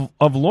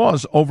of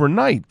laws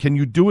overnight. Can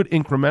you do it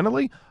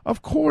incrementally?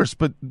 Of course,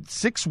 but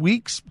 6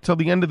 weeks till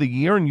the end of the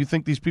year, and you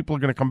think these people are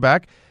going to come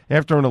back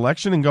after an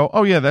election and go,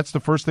 oh yeah, that's the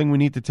first thing we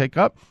need to take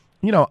up?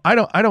 I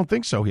don't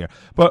think so here.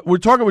 But we're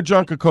talking with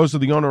John Kokoza,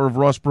 the owner of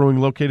Ross Brewing,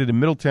 located in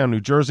Middletown, New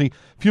Jersey,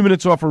 a few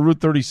minutes off of Route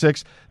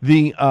 36.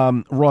 The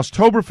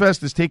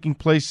Rosstoberfest is taking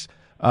place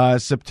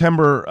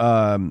September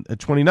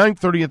 29th,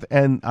 30th,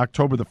 and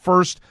October the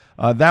 1st.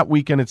 That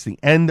weekend, it's the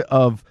end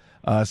of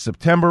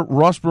September.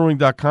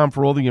 RossBrewing.com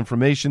for all the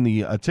information.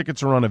 The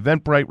tickets are on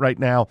Eventbrite right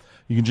now.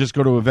 You can just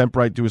go to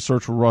Eventbrite, do a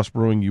search for Ross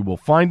Brewing. You will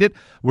find it.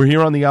 We're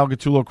here on the Al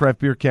Gattullo Craft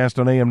Beer Cast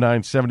on AM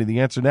 970. The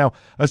Answer. Now,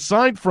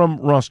 aside from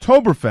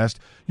Rosstoberfest,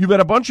 you've had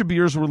a bunch of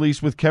beers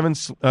released with Kevin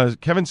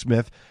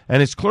Smith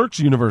and his Clerks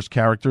Universe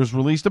characters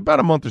released about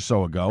a month or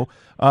so ago.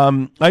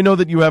 I know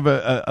that you have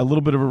a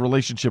little bit of a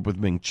relationship with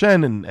Ming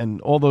Chen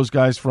and all those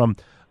guys from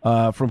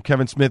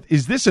Kevin Smith.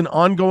 Is this an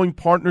ongoing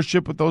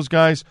partnership with those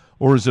guys,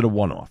 or is it a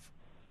one-off?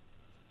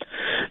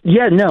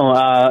 Yeah, no,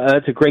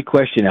 that's a great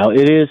question, Al.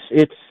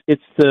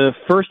 It's the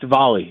first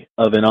volley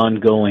of an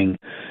ongoing,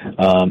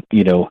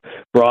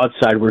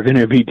 broadside we're going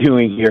to be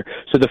doing here.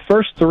 So the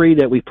first three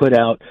that we put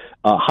out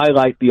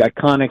highlight the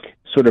iconic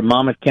sort of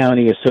Monmouth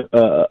County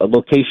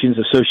locations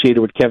associated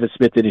with Kevin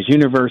Smith and his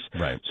universe.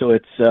 Right. So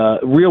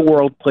it's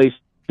real-world places,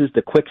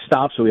 the Quick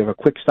Stop. So we have a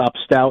Quick Stop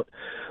Stout.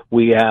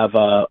 We have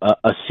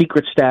a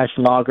Secret Stash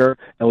Lager,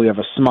 and we have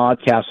a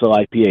Smod Castle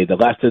IPA. The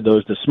last of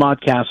those, the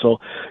Smod Castle,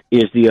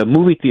 is the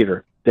movie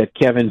theater that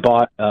Kevin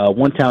bought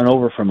one town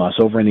over from us,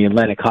 over in the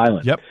Atlantic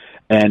Highlands. Yep.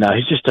 And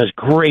he just does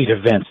great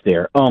events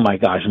there. Oh, my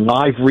gosh,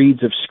 live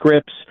reads of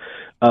scripts,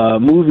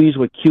 movies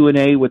with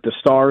Q&A with the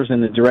stars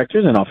and the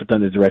directors, and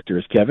oftentimes the director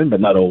is Kevin, but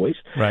not always.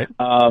 Right.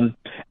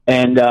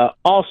 And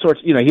all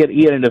sorts. He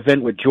had an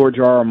event with George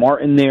R.R.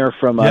 Martin there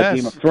from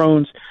Game of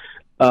Thrones.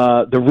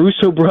 The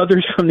Russo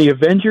brothers from the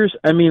Avengers.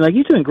 I mean,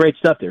 he's doing great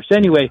stuff there. So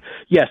anyway,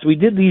 yes, we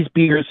did these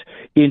beers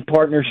in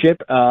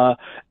partnership,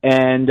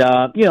 and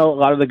a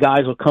lot of the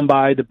guys will come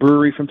by the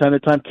brewery from time to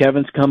time.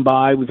 Kevin's come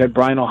by. We've had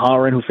Brian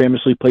O'Halloran, who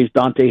famously plays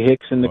Dante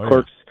Hicks in the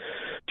Clerks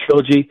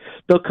trilogy.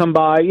 They'll come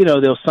by,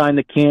 they'll sign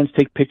the cans,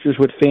 take pictures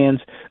with fans.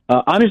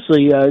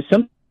 Honestly,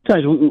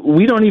 sometimes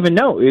we don't even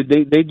know.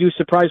 They do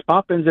surprise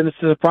pop-ins, and it's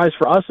a surprise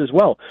for us as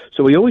well.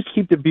 So we always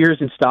keep the beers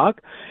in stock.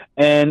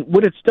 And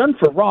what it's done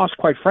for Ross,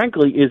 quite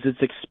frankly, is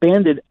it's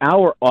expanded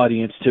our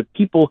audience to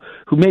people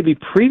who maybe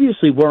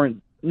previously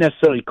weren't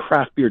necessarily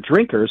craft beer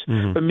drinkers,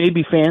 but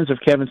maybe fans of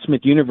Kevin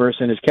Smith Universe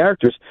and his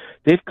characters.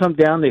 They've come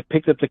down, they've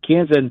picked up the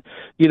cans, and,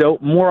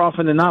 more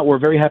often than not, we're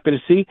very happy to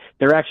see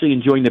they're actually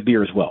enjoying the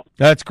beer as well.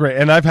 That's great.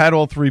 And I've had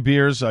all three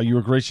beers. You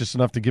were gracious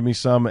enough to give me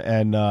some,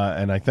 and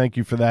I thank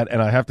you for that.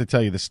 And I have to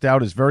tell you, the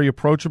stout is very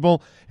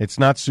approachable. It's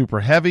not super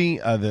heavy.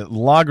 The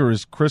lager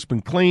is crisp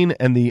and clean,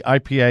 and the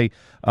IPA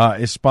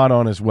is spot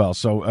on as well.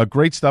 So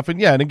great stuff.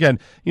 And again,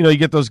 you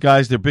get those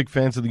guys, they're big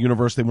fans of the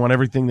universe. They want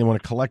everything. They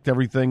want to collect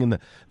everything, and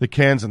the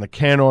cans and the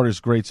can art is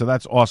great. So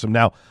that's awesome.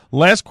 Now,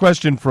 last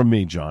question from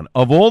me, John.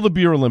 Of all the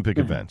Beer Olympic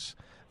events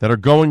that are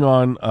going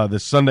on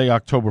this Sunday,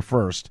 October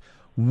 1st,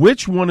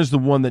 which one is the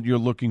one that you're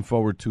looking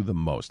forward to the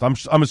most?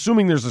 I'm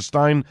assuming there's a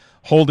Stein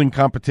holding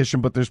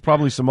competition, but there's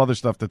probably some other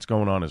stuff that's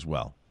going on as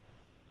well.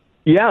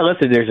 Yeah,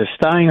 listen, there's a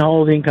Stein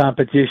holding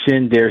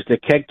competition. There's the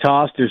keg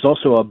toss. There's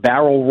also a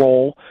barrel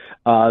roll.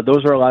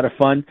 Those are a lot of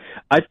fun.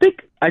 I think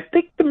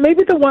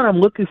maybe the one I'm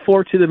looking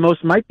forward to the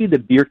most might be the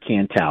beer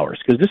can towers,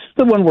 because this is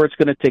the one where it's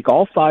going to take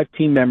all 5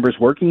 team members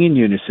working in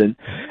unison,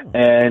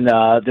 and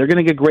they're going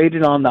to get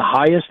graded on the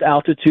highest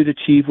altitude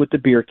achieved with the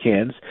beer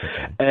cans.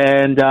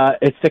 And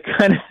it's the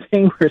kind of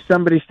thing where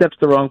somebody steps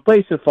the wrong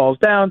place, it falls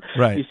down.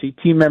 Right. You see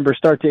team members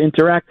start to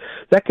interact.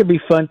 That could be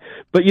fun.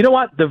 But you know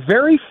what? The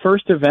very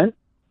first event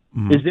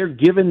is they're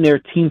given their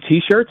team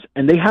T-shirts,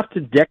 and they have to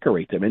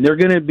decorate them, and they're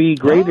going to be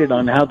graded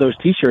on how those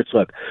T-shirts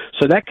look.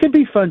 So that could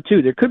be fun,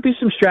 too. There could be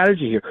some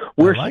strategy here.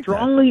 We're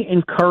strongly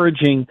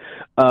encouraging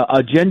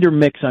a gender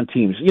mix on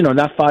teams.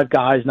 Not 5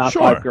 guys, not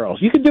 5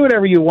 girls. You can do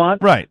whatever you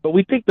want, right? But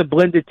we think the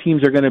blended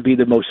teams are going to be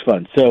the most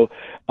fun. So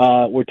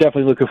we're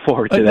definitely looking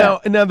forward to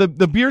that. Now,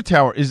 the beer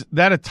tower, is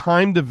that a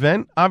timed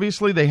event?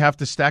 Obviously, they have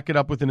to stack it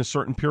up within a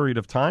certain period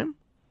of time?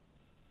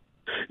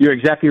 You're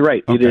exactly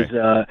right. Okay.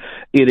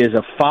 It is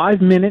a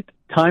 5-minute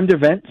timed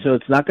event, so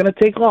it's not going to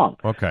take long.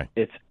 Okay.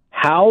 It's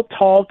how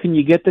tall can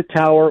you get the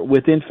tower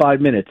within 5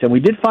 minutes? And we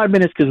did 5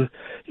 minutes because,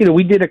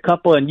 we did a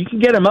couple, and you can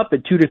get them up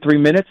in 2 to 3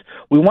 minutes.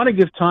 We want to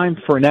give time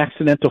for an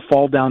accidental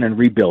fall down and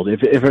rebuild.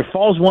 If it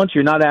falls once,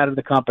 you're not out of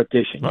the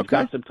competition. You've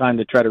got some time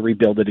to try to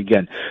rebuild it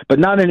again, but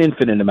not an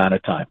infinite amount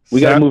of time. We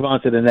got to move on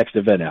to the next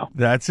event now.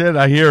 That's it.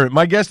 I hear it.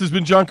 My guest has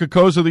been John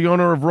Kokoza, the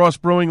owner of Ross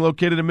Brewing,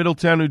 located in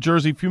Middletown, New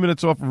Jersey, a few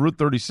minutes off of Route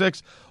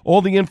 36.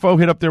 All the info,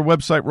 hit up their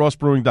website,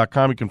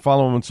 rossbrewing.com. You can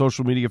follow them on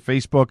social media,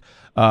 Facebook,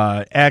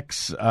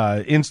 X,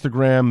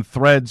 Instagram,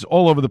 Threads,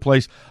 all over the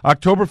place.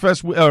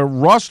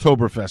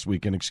 Rosstoberfest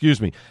weekend,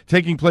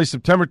 taking place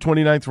September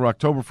 29th through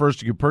October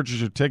 1st. You can purchase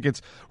your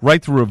tickets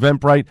right through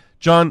Eventbrite.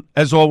 John,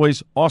 as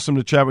always, awesome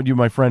to chat with you,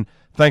 my friend.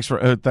 Thanks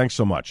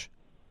so much.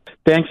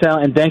 Thanks, Al,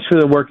 and thanks for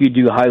the work you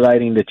do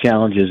highlighting the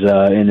challenges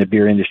in the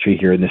beer industry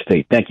here in the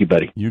state. Thank you,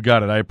 buddy. You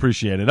got it. I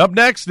appreciate it. Up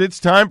next, it's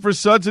time for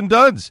Suds and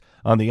Duds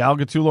on the Al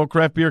Gattullo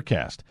Craft Beer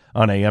Cast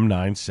on AM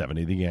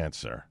 970 The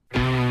Answer.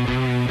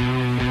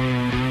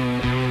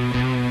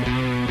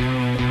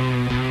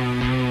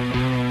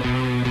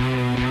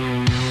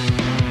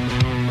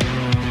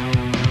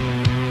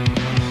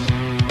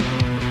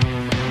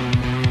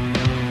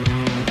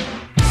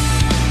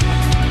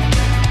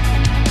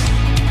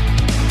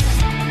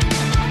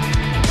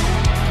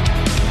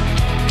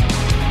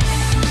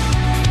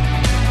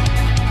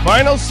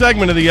 Final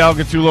segment of the Al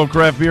Gattulo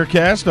Craft Beer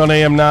Cast on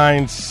AM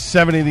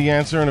 970 The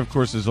Answer. And, of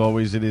course, as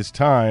always, it is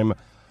time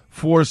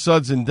for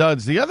Suds and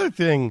Duds. The other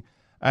thing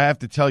I have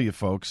to tell you,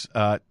 folks,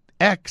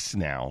 X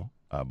now,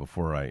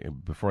 before I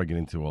get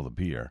into all the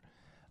beer,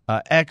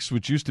 X,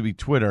 which used to be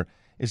Twitter,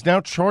 is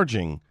now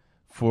charging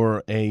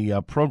for a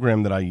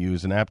program that I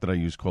use, an app that I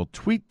use called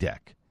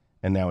TweetDeck.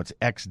 And now it's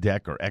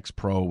XDeck or X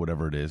Pro,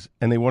 whatever it is.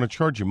 And they want to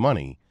charge you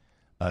money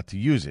to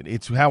use it.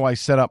 It's how I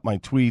set up my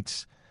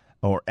tweets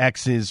or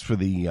X's for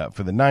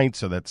the night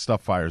so that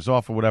stuff fires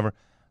off or whatever.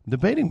 I'm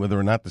debating whether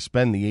or not to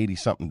spend the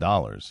 $80-something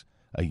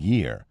a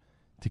year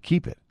to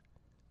keep it.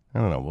 I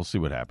don't know. We'll see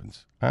what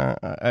happens.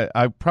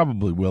 I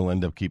probably will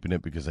end up keeping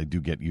it because I do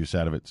get use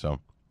out of it, so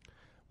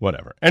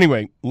whatever.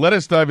 Anyway, let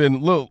us dive in.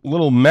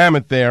 Little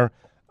Mammoth there.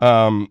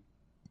 Mammoth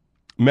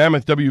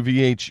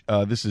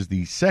WVH. This is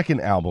the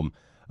second album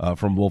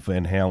from Wolf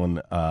Van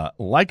Halen.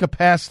 Like a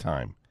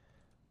Pastime.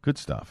 Good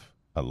stuff.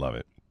 I love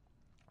it.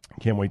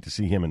 Can't wait to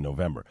see him in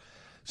November.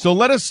 So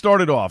let us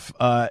start it off.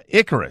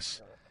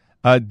 Icarus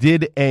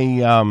did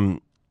a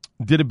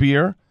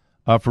beer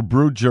for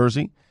Brew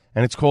Jersey,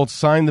 and it's called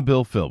Sign the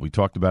Bill Phil. We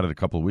talked about it a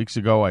couple of weeks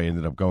ago. I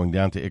ended up going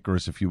down to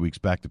Icarus a few weeks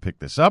back to pick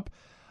this up.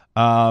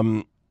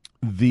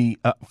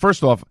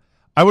 First off,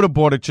 I would have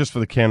bought it just for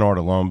the can art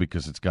alone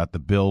because it's got the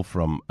bill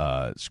from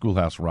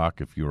Schoolhouse Rock.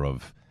 If you're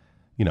of,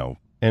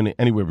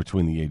 anywhere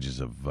between the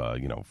ages of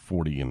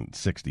 40 and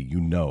 60,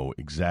 you know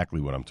exactly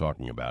what I'm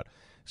talking about.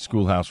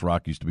 Schoolhouse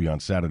Rock used to be on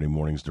Saturday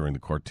mornings during the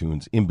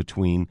cartoons. In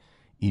between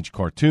each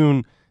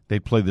cartoon, they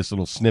play this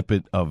little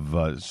snippet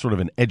of sort of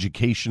an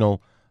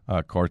educational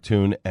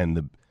cartoon, and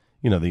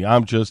the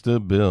I'm just a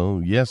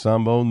bill, yes,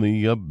 I'm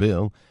only a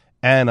bill,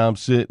 and I'm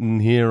sitting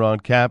here on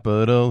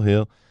Capitol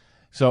Hill.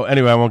 So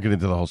anyway, I won't get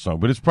into the whole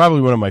song, but it's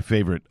probably one of my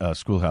favorite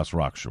Schoolhouse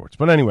Rock shorts.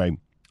 But anyway,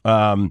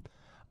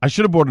 I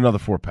should have bought another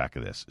 4-pack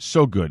of this.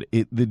 So good.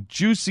 The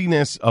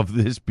juiciness of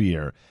this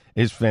beer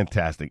is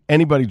fantastic.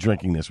 Anybody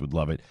drinking this would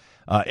love it.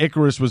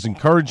 Icarus was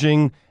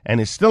encouraging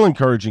and is still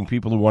encouraging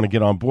people who want to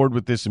get on board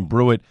with this and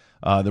brew it.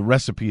 The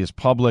recipe is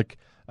public.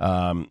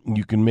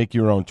 You can make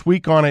your own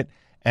tweak on it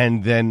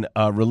and then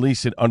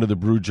release it under the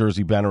Brew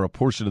Jersey banner. A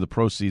portion of the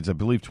proceeds, I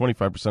believe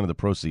 25% of the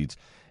proceeds,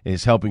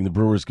 is helping the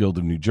Brewers Guild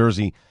of New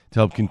Jersey to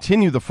help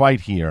continue the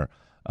fight here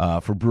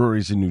for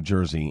breweries in New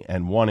Jersey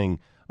and wanting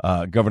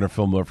Governor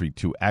Phil Murphy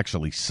to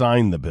actually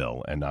sign the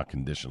bill and not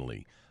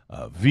conditionally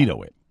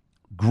veto it.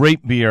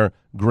 Great beer,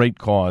 great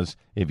cause.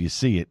 If you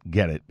see it,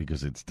 get it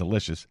because it's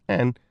delicious,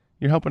 and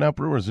you're helping out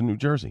brewers in New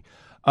Jersey.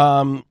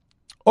 Oak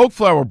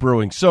Flower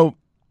Brewing. So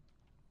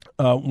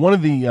one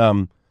of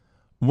the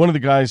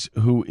guys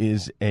who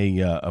is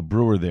a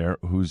brewer there,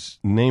 whose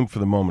name for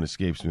the moment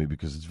escapes me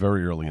because it's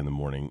very early in the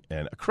morning,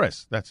 and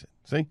Chris. That's it.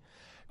 See,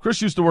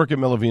 Chris used to work at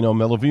Melavino.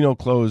 Melavino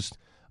closed.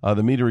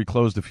 The meadery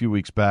closed a few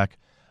weeks back.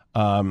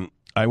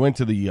 I went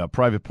to the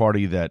private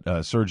party that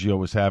Sergio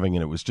was having,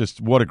 and it was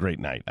just what a great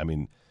night. I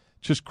mean,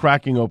 just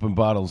cracking open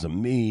bottles of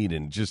mead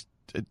and just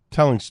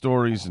telling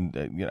stories and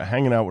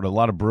hanging out with a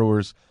lot of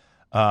brewers.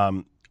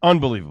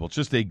 Unbelievable.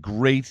 Just a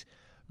great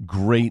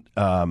night.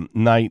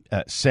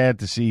 Sad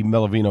to see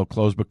Melavino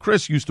close. But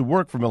Chris used to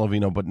work for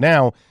Melavino, but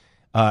now,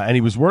 and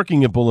he was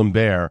working at Bull and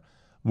Bear,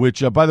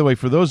 which, by the way,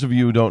 for those of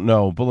you who don't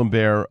know, Bull and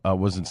Bear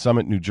was in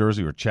Summit, New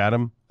Jersey, or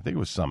Chatham. I think it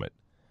was Summit.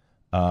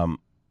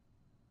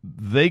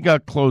 They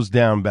got closed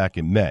down back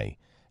in May,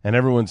 and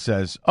everyone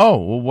says,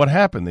 "Oh, well, what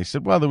happened?" They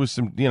said, "Well, there was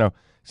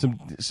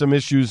some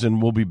issues,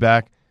 and we'll be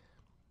back."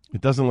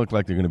 It doesn't look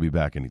like they're going to be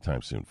back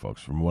anytime soon,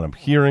 folks. From what I'm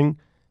hearing,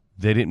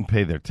 they didn't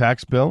pay their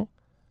tax bill,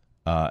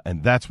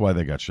 and that's why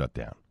they got shut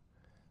down.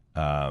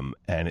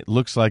 And it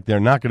looks like they're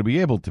not going to be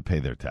able to pay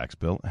their tax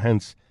bill,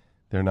 hence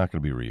they're not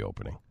going to be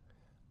reopening,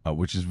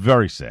 which is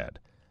very sad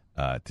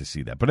to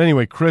see that. But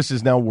anyway, Chris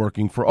is now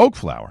working for Oak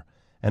Flower.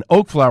 And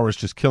Oak Flower is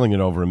just killing it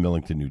over in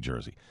Millington, New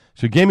Jersey.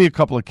 So he gave me a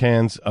couple of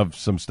cans of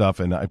some stuff,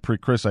 and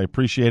Chris, I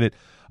appreciate it.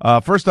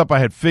 First up, I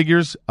had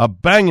Figures, a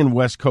banging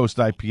West Coast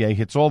IPA,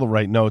 hits all the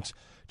right notes,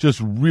 just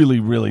really,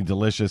 really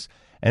delicious.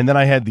 And then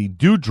I had the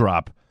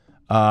Dewdrop,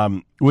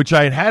 which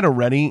I had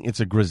already. It's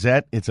a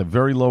grisette. It's a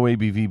very low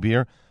ABV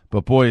beer,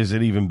 but boy, is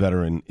it even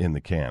better in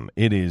the can.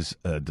 It is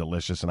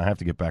delicious, and I have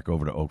to get back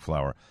over to Oak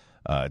Flower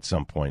at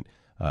some point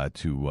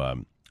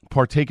to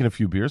partake in a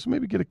few beers,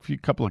 maybe get a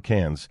couple of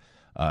cans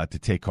to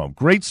take home.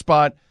 Great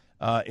spot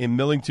in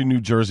Millington, New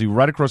Jersey,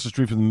 right across the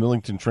street from the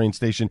Millington train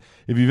station.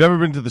 If you've ever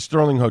been to the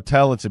Sterling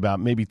Hotel, it's about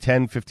maybe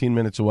 10, 15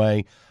 minutes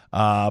away.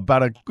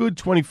 About a good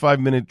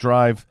 25-minute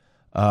drive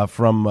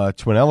from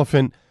Twin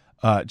Elephant.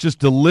 Just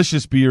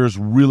delicious beers,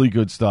 really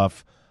good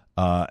stuff.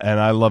 And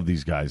I love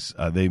these guys.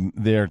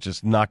 They're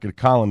just knocking,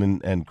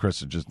 Colin and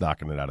Chris are just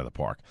knocking it out of the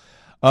park.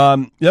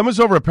 Then was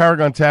over at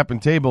Paragon Tap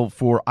and Table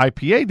for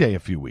IPA Day a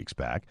few weeks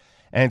back.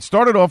 And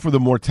started off with a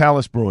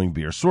Mortalis Brewing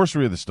beer,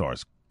 Sorcery of the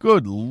Stars.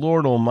 Good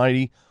Lord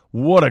Almighty,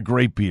 what a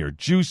great beer.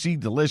 Juicy,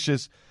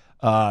 delicious,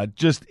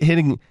 just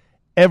hitting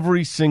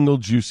every single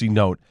juicy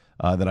note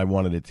that I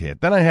wanted it to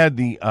hit. Then I had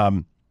the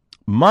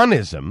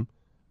Monism,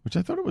 which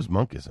I thought it was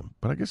Monkism,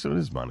 but I guess it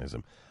is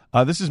Monism.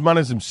 This is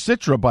Monism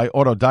Citra by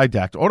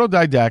Autodidact.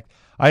 Autodidact,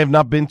 I have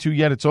not been to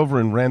yet. It's over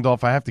in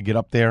Randolph. I have to get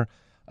up there.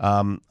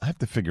 I have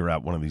to figure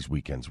out one of these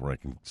weekends where I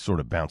can sort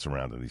of bounce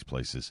around to these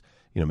places.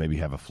 Maybe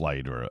have a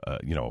flight or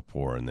a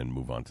pour and then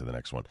move on to the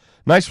next one.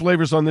 Nice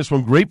flavors on this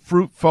one.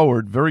 Grapefruit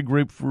forward, very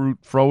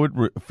grapefruit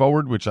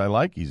forward, which I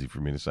like. Easy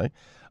for me to say.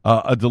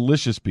 A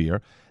delicious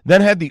beer.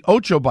 Then had the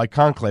Ocho by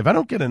Conclave. I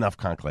don't get enough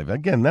Conclave.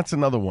 Again, that's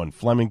another one.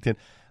 Flemington.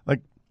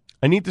 Like,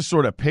 I need to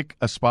sort of pick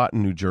a spot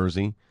in New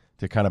Jersey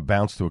to kind of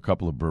bounce to a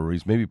couple of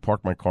breweries. Maybe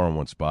park my car in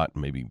one spot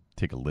and maybe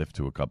take a lift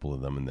to a couple of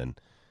them and then,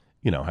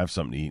 have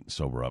something to eat and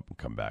sober up and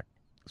come back.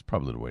 That's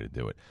probably the way to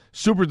do it.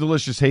 Super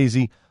delicious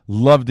hazy.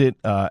 Loved it.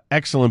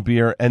 Excellent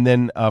beer. And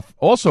then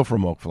also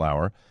from Oak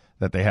Flower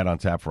that they had on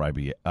tap for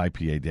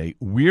IPA Day,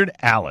 Weird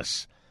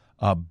Alice,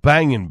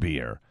 banging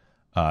beer.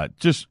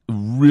 Just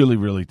really,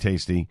 really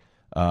tasty.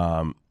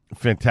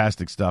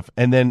 Fantastic stuff.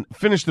 And then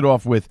finished it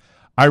off with,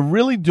 I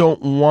really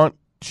don't want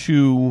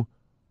to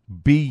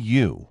be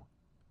you.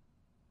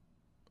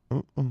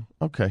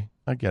 Okay,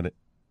 I get it.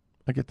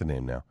 I get the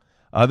name now.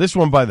 This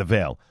one by The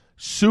Veil.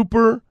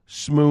 Super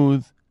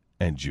smooth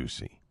and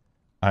juicy.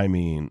 I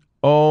mean,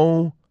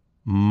 oh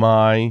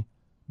my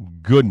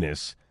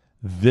goodness.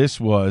 This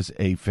was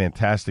a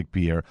fantastic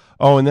beer.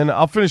 Oh, and then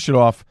I'll finish it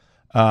off.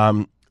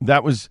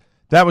 That was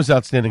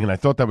outstanding, and I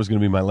thought that was going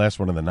to be my last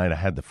one of the night. I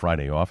had the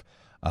Friday off.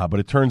 But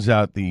it turns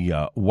out the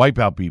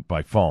Wipeout Beat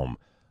by Foam.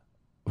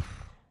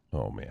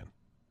 Oh, man.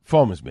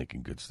 Foam is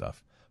making good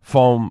stuff.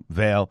 Foam,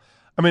 Veil.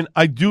 I mean,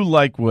 I do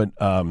like what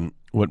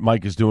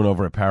Mike is doing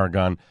over at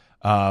Paragon.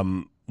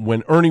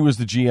 When Ernie was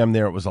the GM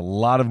there, it was a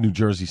lot of New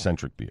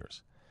Jersey-centric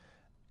beers.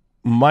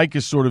 Mike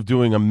is sort of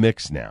doing a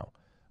mix now.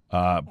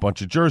 A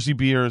bunch of Jersey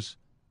beers,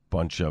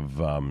 bunch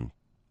of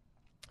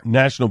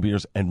national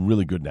beers, and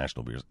really good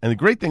national beers. And the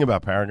great thing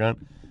about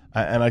Paragon,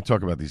 and I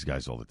talk about these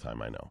guys all the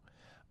time, I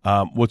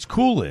know. What's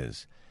cool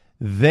is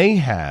they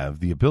have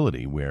the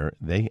ability where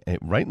they,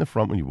 right in the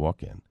front when you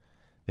walk in,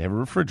 they have a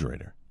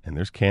refrigerator, and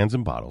there's cans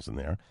and bottles in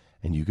there,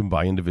 and you can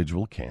buy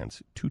individual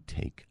cans to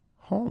take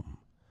home,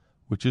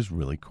 which is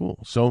really cool.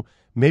 So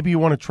maybe you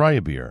want to try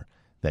a beer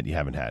that you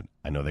haven't had.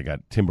 I know they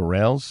got Timber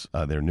Ales,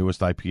 their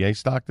newest IPA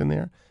stocked in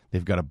there.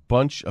 They've got a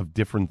bunch of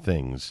different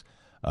things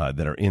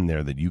that are in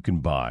there that you can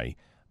buy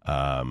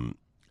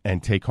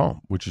and take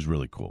home, which is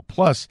really cool.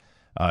 Plus,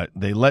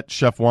 they let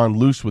Chef Juan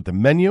loose with the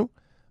menu.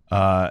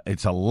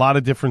 It's a lot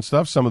of different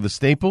stuff, some of the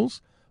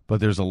staples, but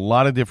there's a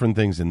lot of different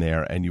things in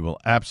there, and you will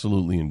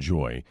absolutely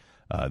enjoy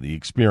the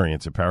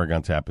experience at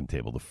Paragon Tap and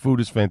Table. The food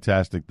is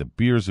fantastic. The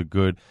beers are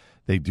good.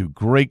 They do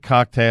great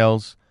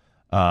cocktails.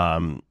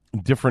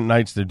 Different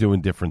nights they're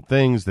doing different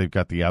things. They've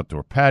got the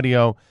outdoor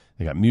patio.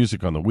 They got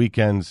music on the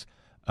weekends.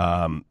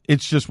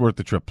 It's just worth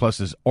the trip. Plus,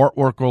 there's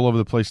artwork all over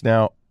the place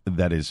now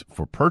that is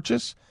for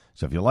purchase.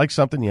 So if you like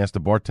something, you ask the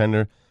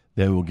bartender.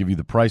 They will give you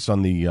the price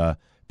on the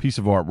piece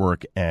of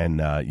artwork,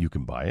 and you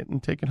can buy it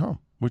and take it home,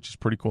 which is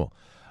pretty cool.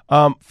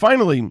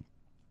 Finally,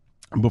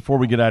 before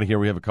we get out of here,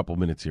 we have a couple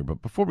minutes here,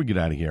 but before we get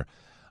out of here,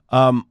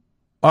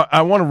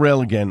 I want to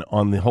rail again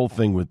on the whole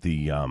thing with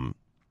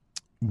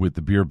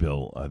the beer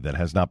bill that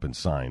has not been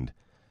signed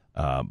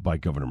by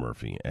Governor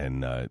Murphy.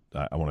 And I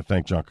want to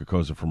thank John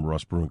Kokoza from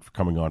Ross Brewing for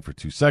coming on for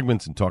 2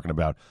 segments and talking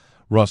about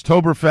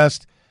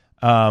Rosstoberfest.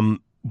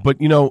 But,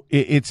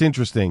 it's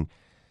interesting.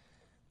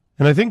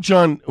 And I think,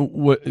 John,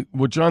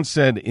 what John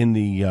said in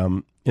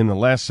the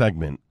last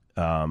segment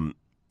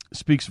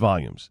speaks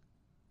volumes.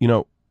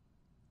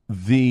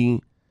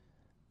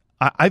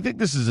 I think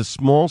this is a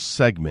small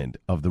segment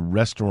of the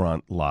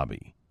restaurant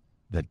lobby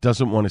that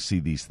doesn't want to see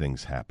these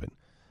things happen.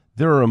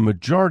 There are a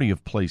majority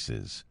of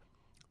places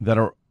that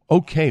are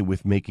okay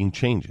with making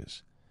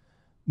changes.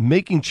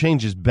 Making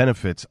changes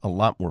benefits a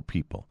lot more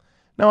people.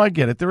 Now, I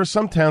get it. There are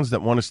some towns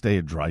that want to stay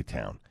a dry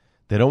town.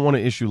 They don't want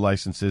to issue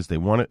licenses. They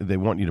want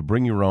you to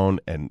bring your own,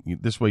 and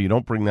this way you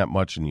don't bring that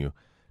much, and you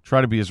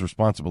try to be as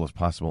responsible as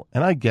possible.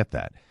 And I get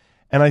that.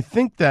 And I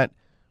think that,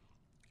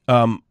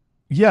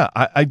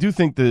 I do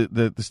think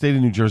the state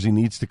of New Jersey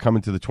needs to come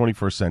into the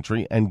 21st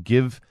century and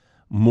give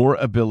more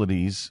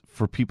abilities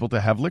for people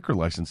to have liquor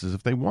licenses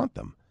if they want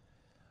them.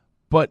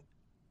 But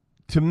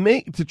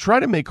to try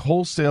to make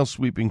wholesale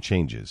sweeping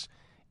changes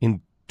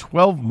in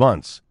 12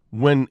 months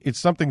when it's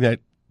something that,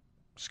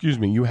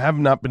 you have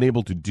not been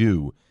able to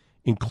do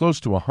in close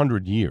to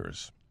 100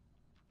 years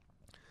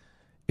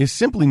is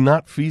simply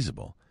not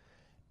feasible.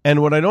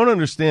 And what I don't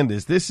understand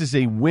is this is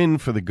a win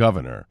for the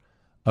governor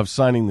of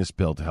signing this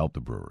bill to help the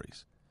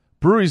breweries.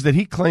 Breweries that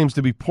he claims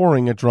to be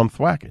pouring at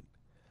Drumthwacket.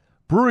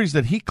 Breweries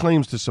that he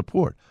claims to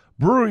support.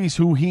 Breweries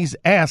who he's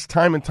asked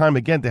time and time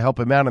again to help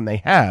him out, and they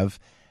have,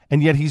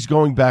 and yet he's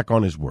going back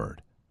on his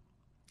word.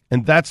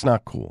 And that's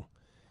not cool.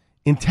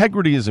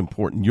 Integrity is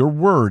important. Your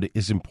word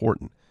is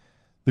important.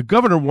 The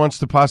governor wants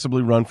to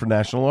possibly run for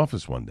national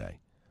office one day.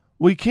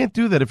 Well, you can't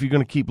do that if you're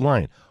going to keep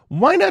lying.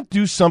 Why not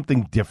do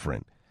something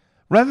different?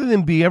 Rather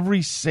than be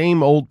every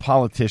same old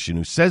politician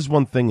who says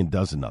one thing and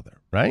does another,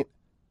 right?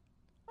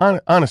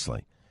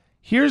 Honestly,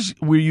 here's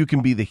where you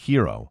can be the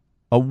hero,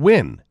 a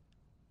win,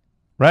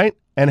 right?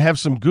 and have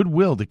some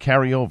goodwill to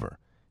carry over.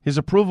 His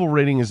approval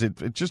rating is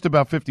at just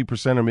about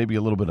 50% or maybe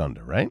a little bit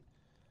under, right?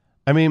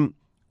 I mean,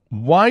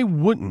 why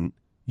wouldn't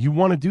you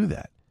want to do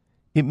that?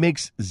 It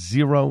makes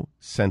zero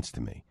sense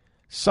to me.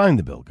 Sign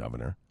the bill,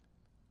 Governor.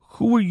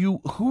 Who are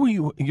you?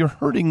 You're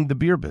hurting the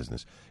beer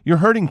business. You're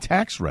hurting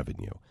tax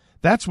revenue.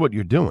 That's what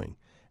you're doing.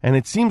 And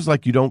it seems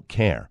like you don't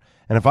care.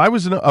 And if I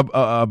was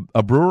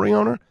a brewery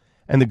owner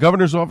and the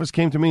governor's office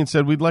came to me and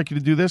said, we'd like you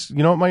to do this,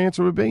 you know what my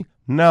answer would be?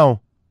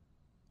 No.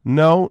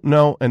 No,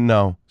 no, and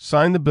no.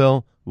 Sign the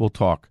bill. We'll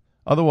talk.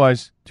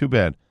 Otherwise, too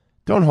bad.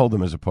 Don't hold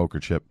them as a poker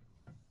chip.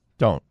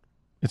 Don't.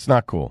 It's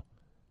not cool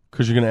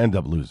because you're going to end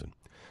up losing.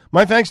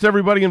 My thanks to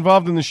everybody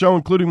involved in the show,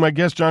 including my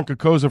guest, John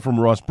Kokoza from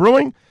Ross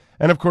Brewing.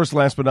 And, of course,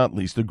 last but not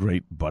least, the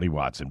great Buddy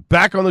Watson.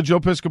 Back on the Joe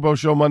Piscopo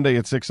Show Monday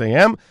at 6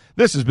 a.m.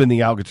 This has been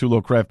the Al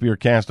Gattullo Craft Beer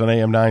Cast on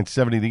AM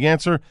 970 The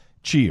Answer.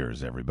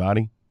 Cheers,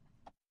 everybody.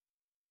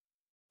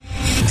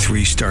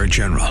 3-star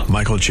General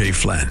Michael J.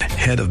 Flynn,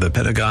 head of the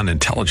Pentagon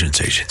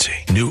Intelligence Agency,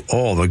 knew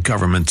all the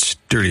government's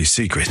dirty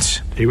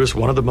secrets. He was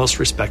one of the most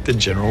respected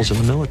generals in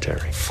the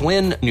military.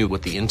 Flynn knew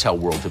what the intel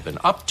world had been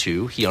up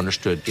to. He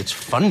understood its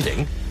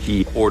funding.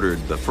 He ordered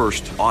the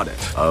first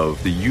audit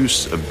of the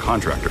use of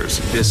contractors.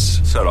 This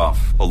set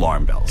off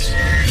alarm bells.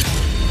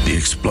 The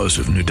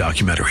explosive new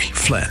documentary,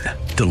 Flynn,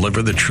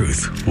 Deliver the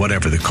Truth,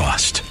 Whatever the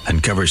Cost,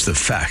 uncovers the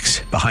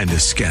facts behind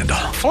this scandal.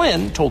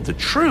 Flynn told the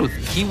truth.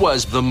 He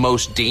was the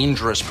most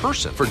dangerous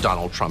person for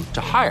Donald Trump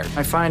to hire.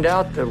 I find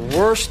out the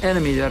worst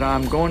enemy that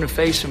I'm going to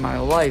face in my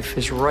life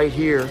is right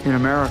here in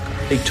America.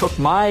 They took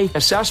my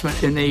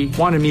assessment and they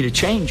wanted me to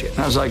change it. And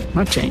I was like, I'm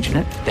not changing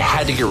it. They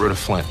had to get rid of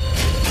Flynn.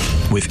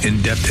 With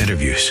in-depth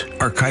interviews,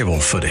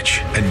 archival footage,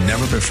 and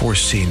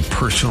never-before-seen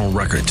personal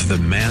records of the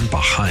man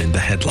behind the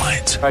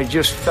headlines. I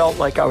just felt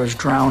like I was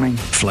drowning.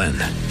 Flynn,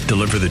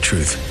 Deliver the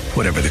Truth,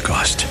 Whatever the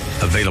Cost.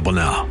 Available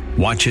now.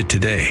 Watch it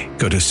today.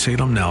 Go to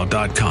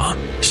salemnow.com.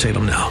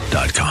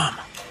 salemnow.com.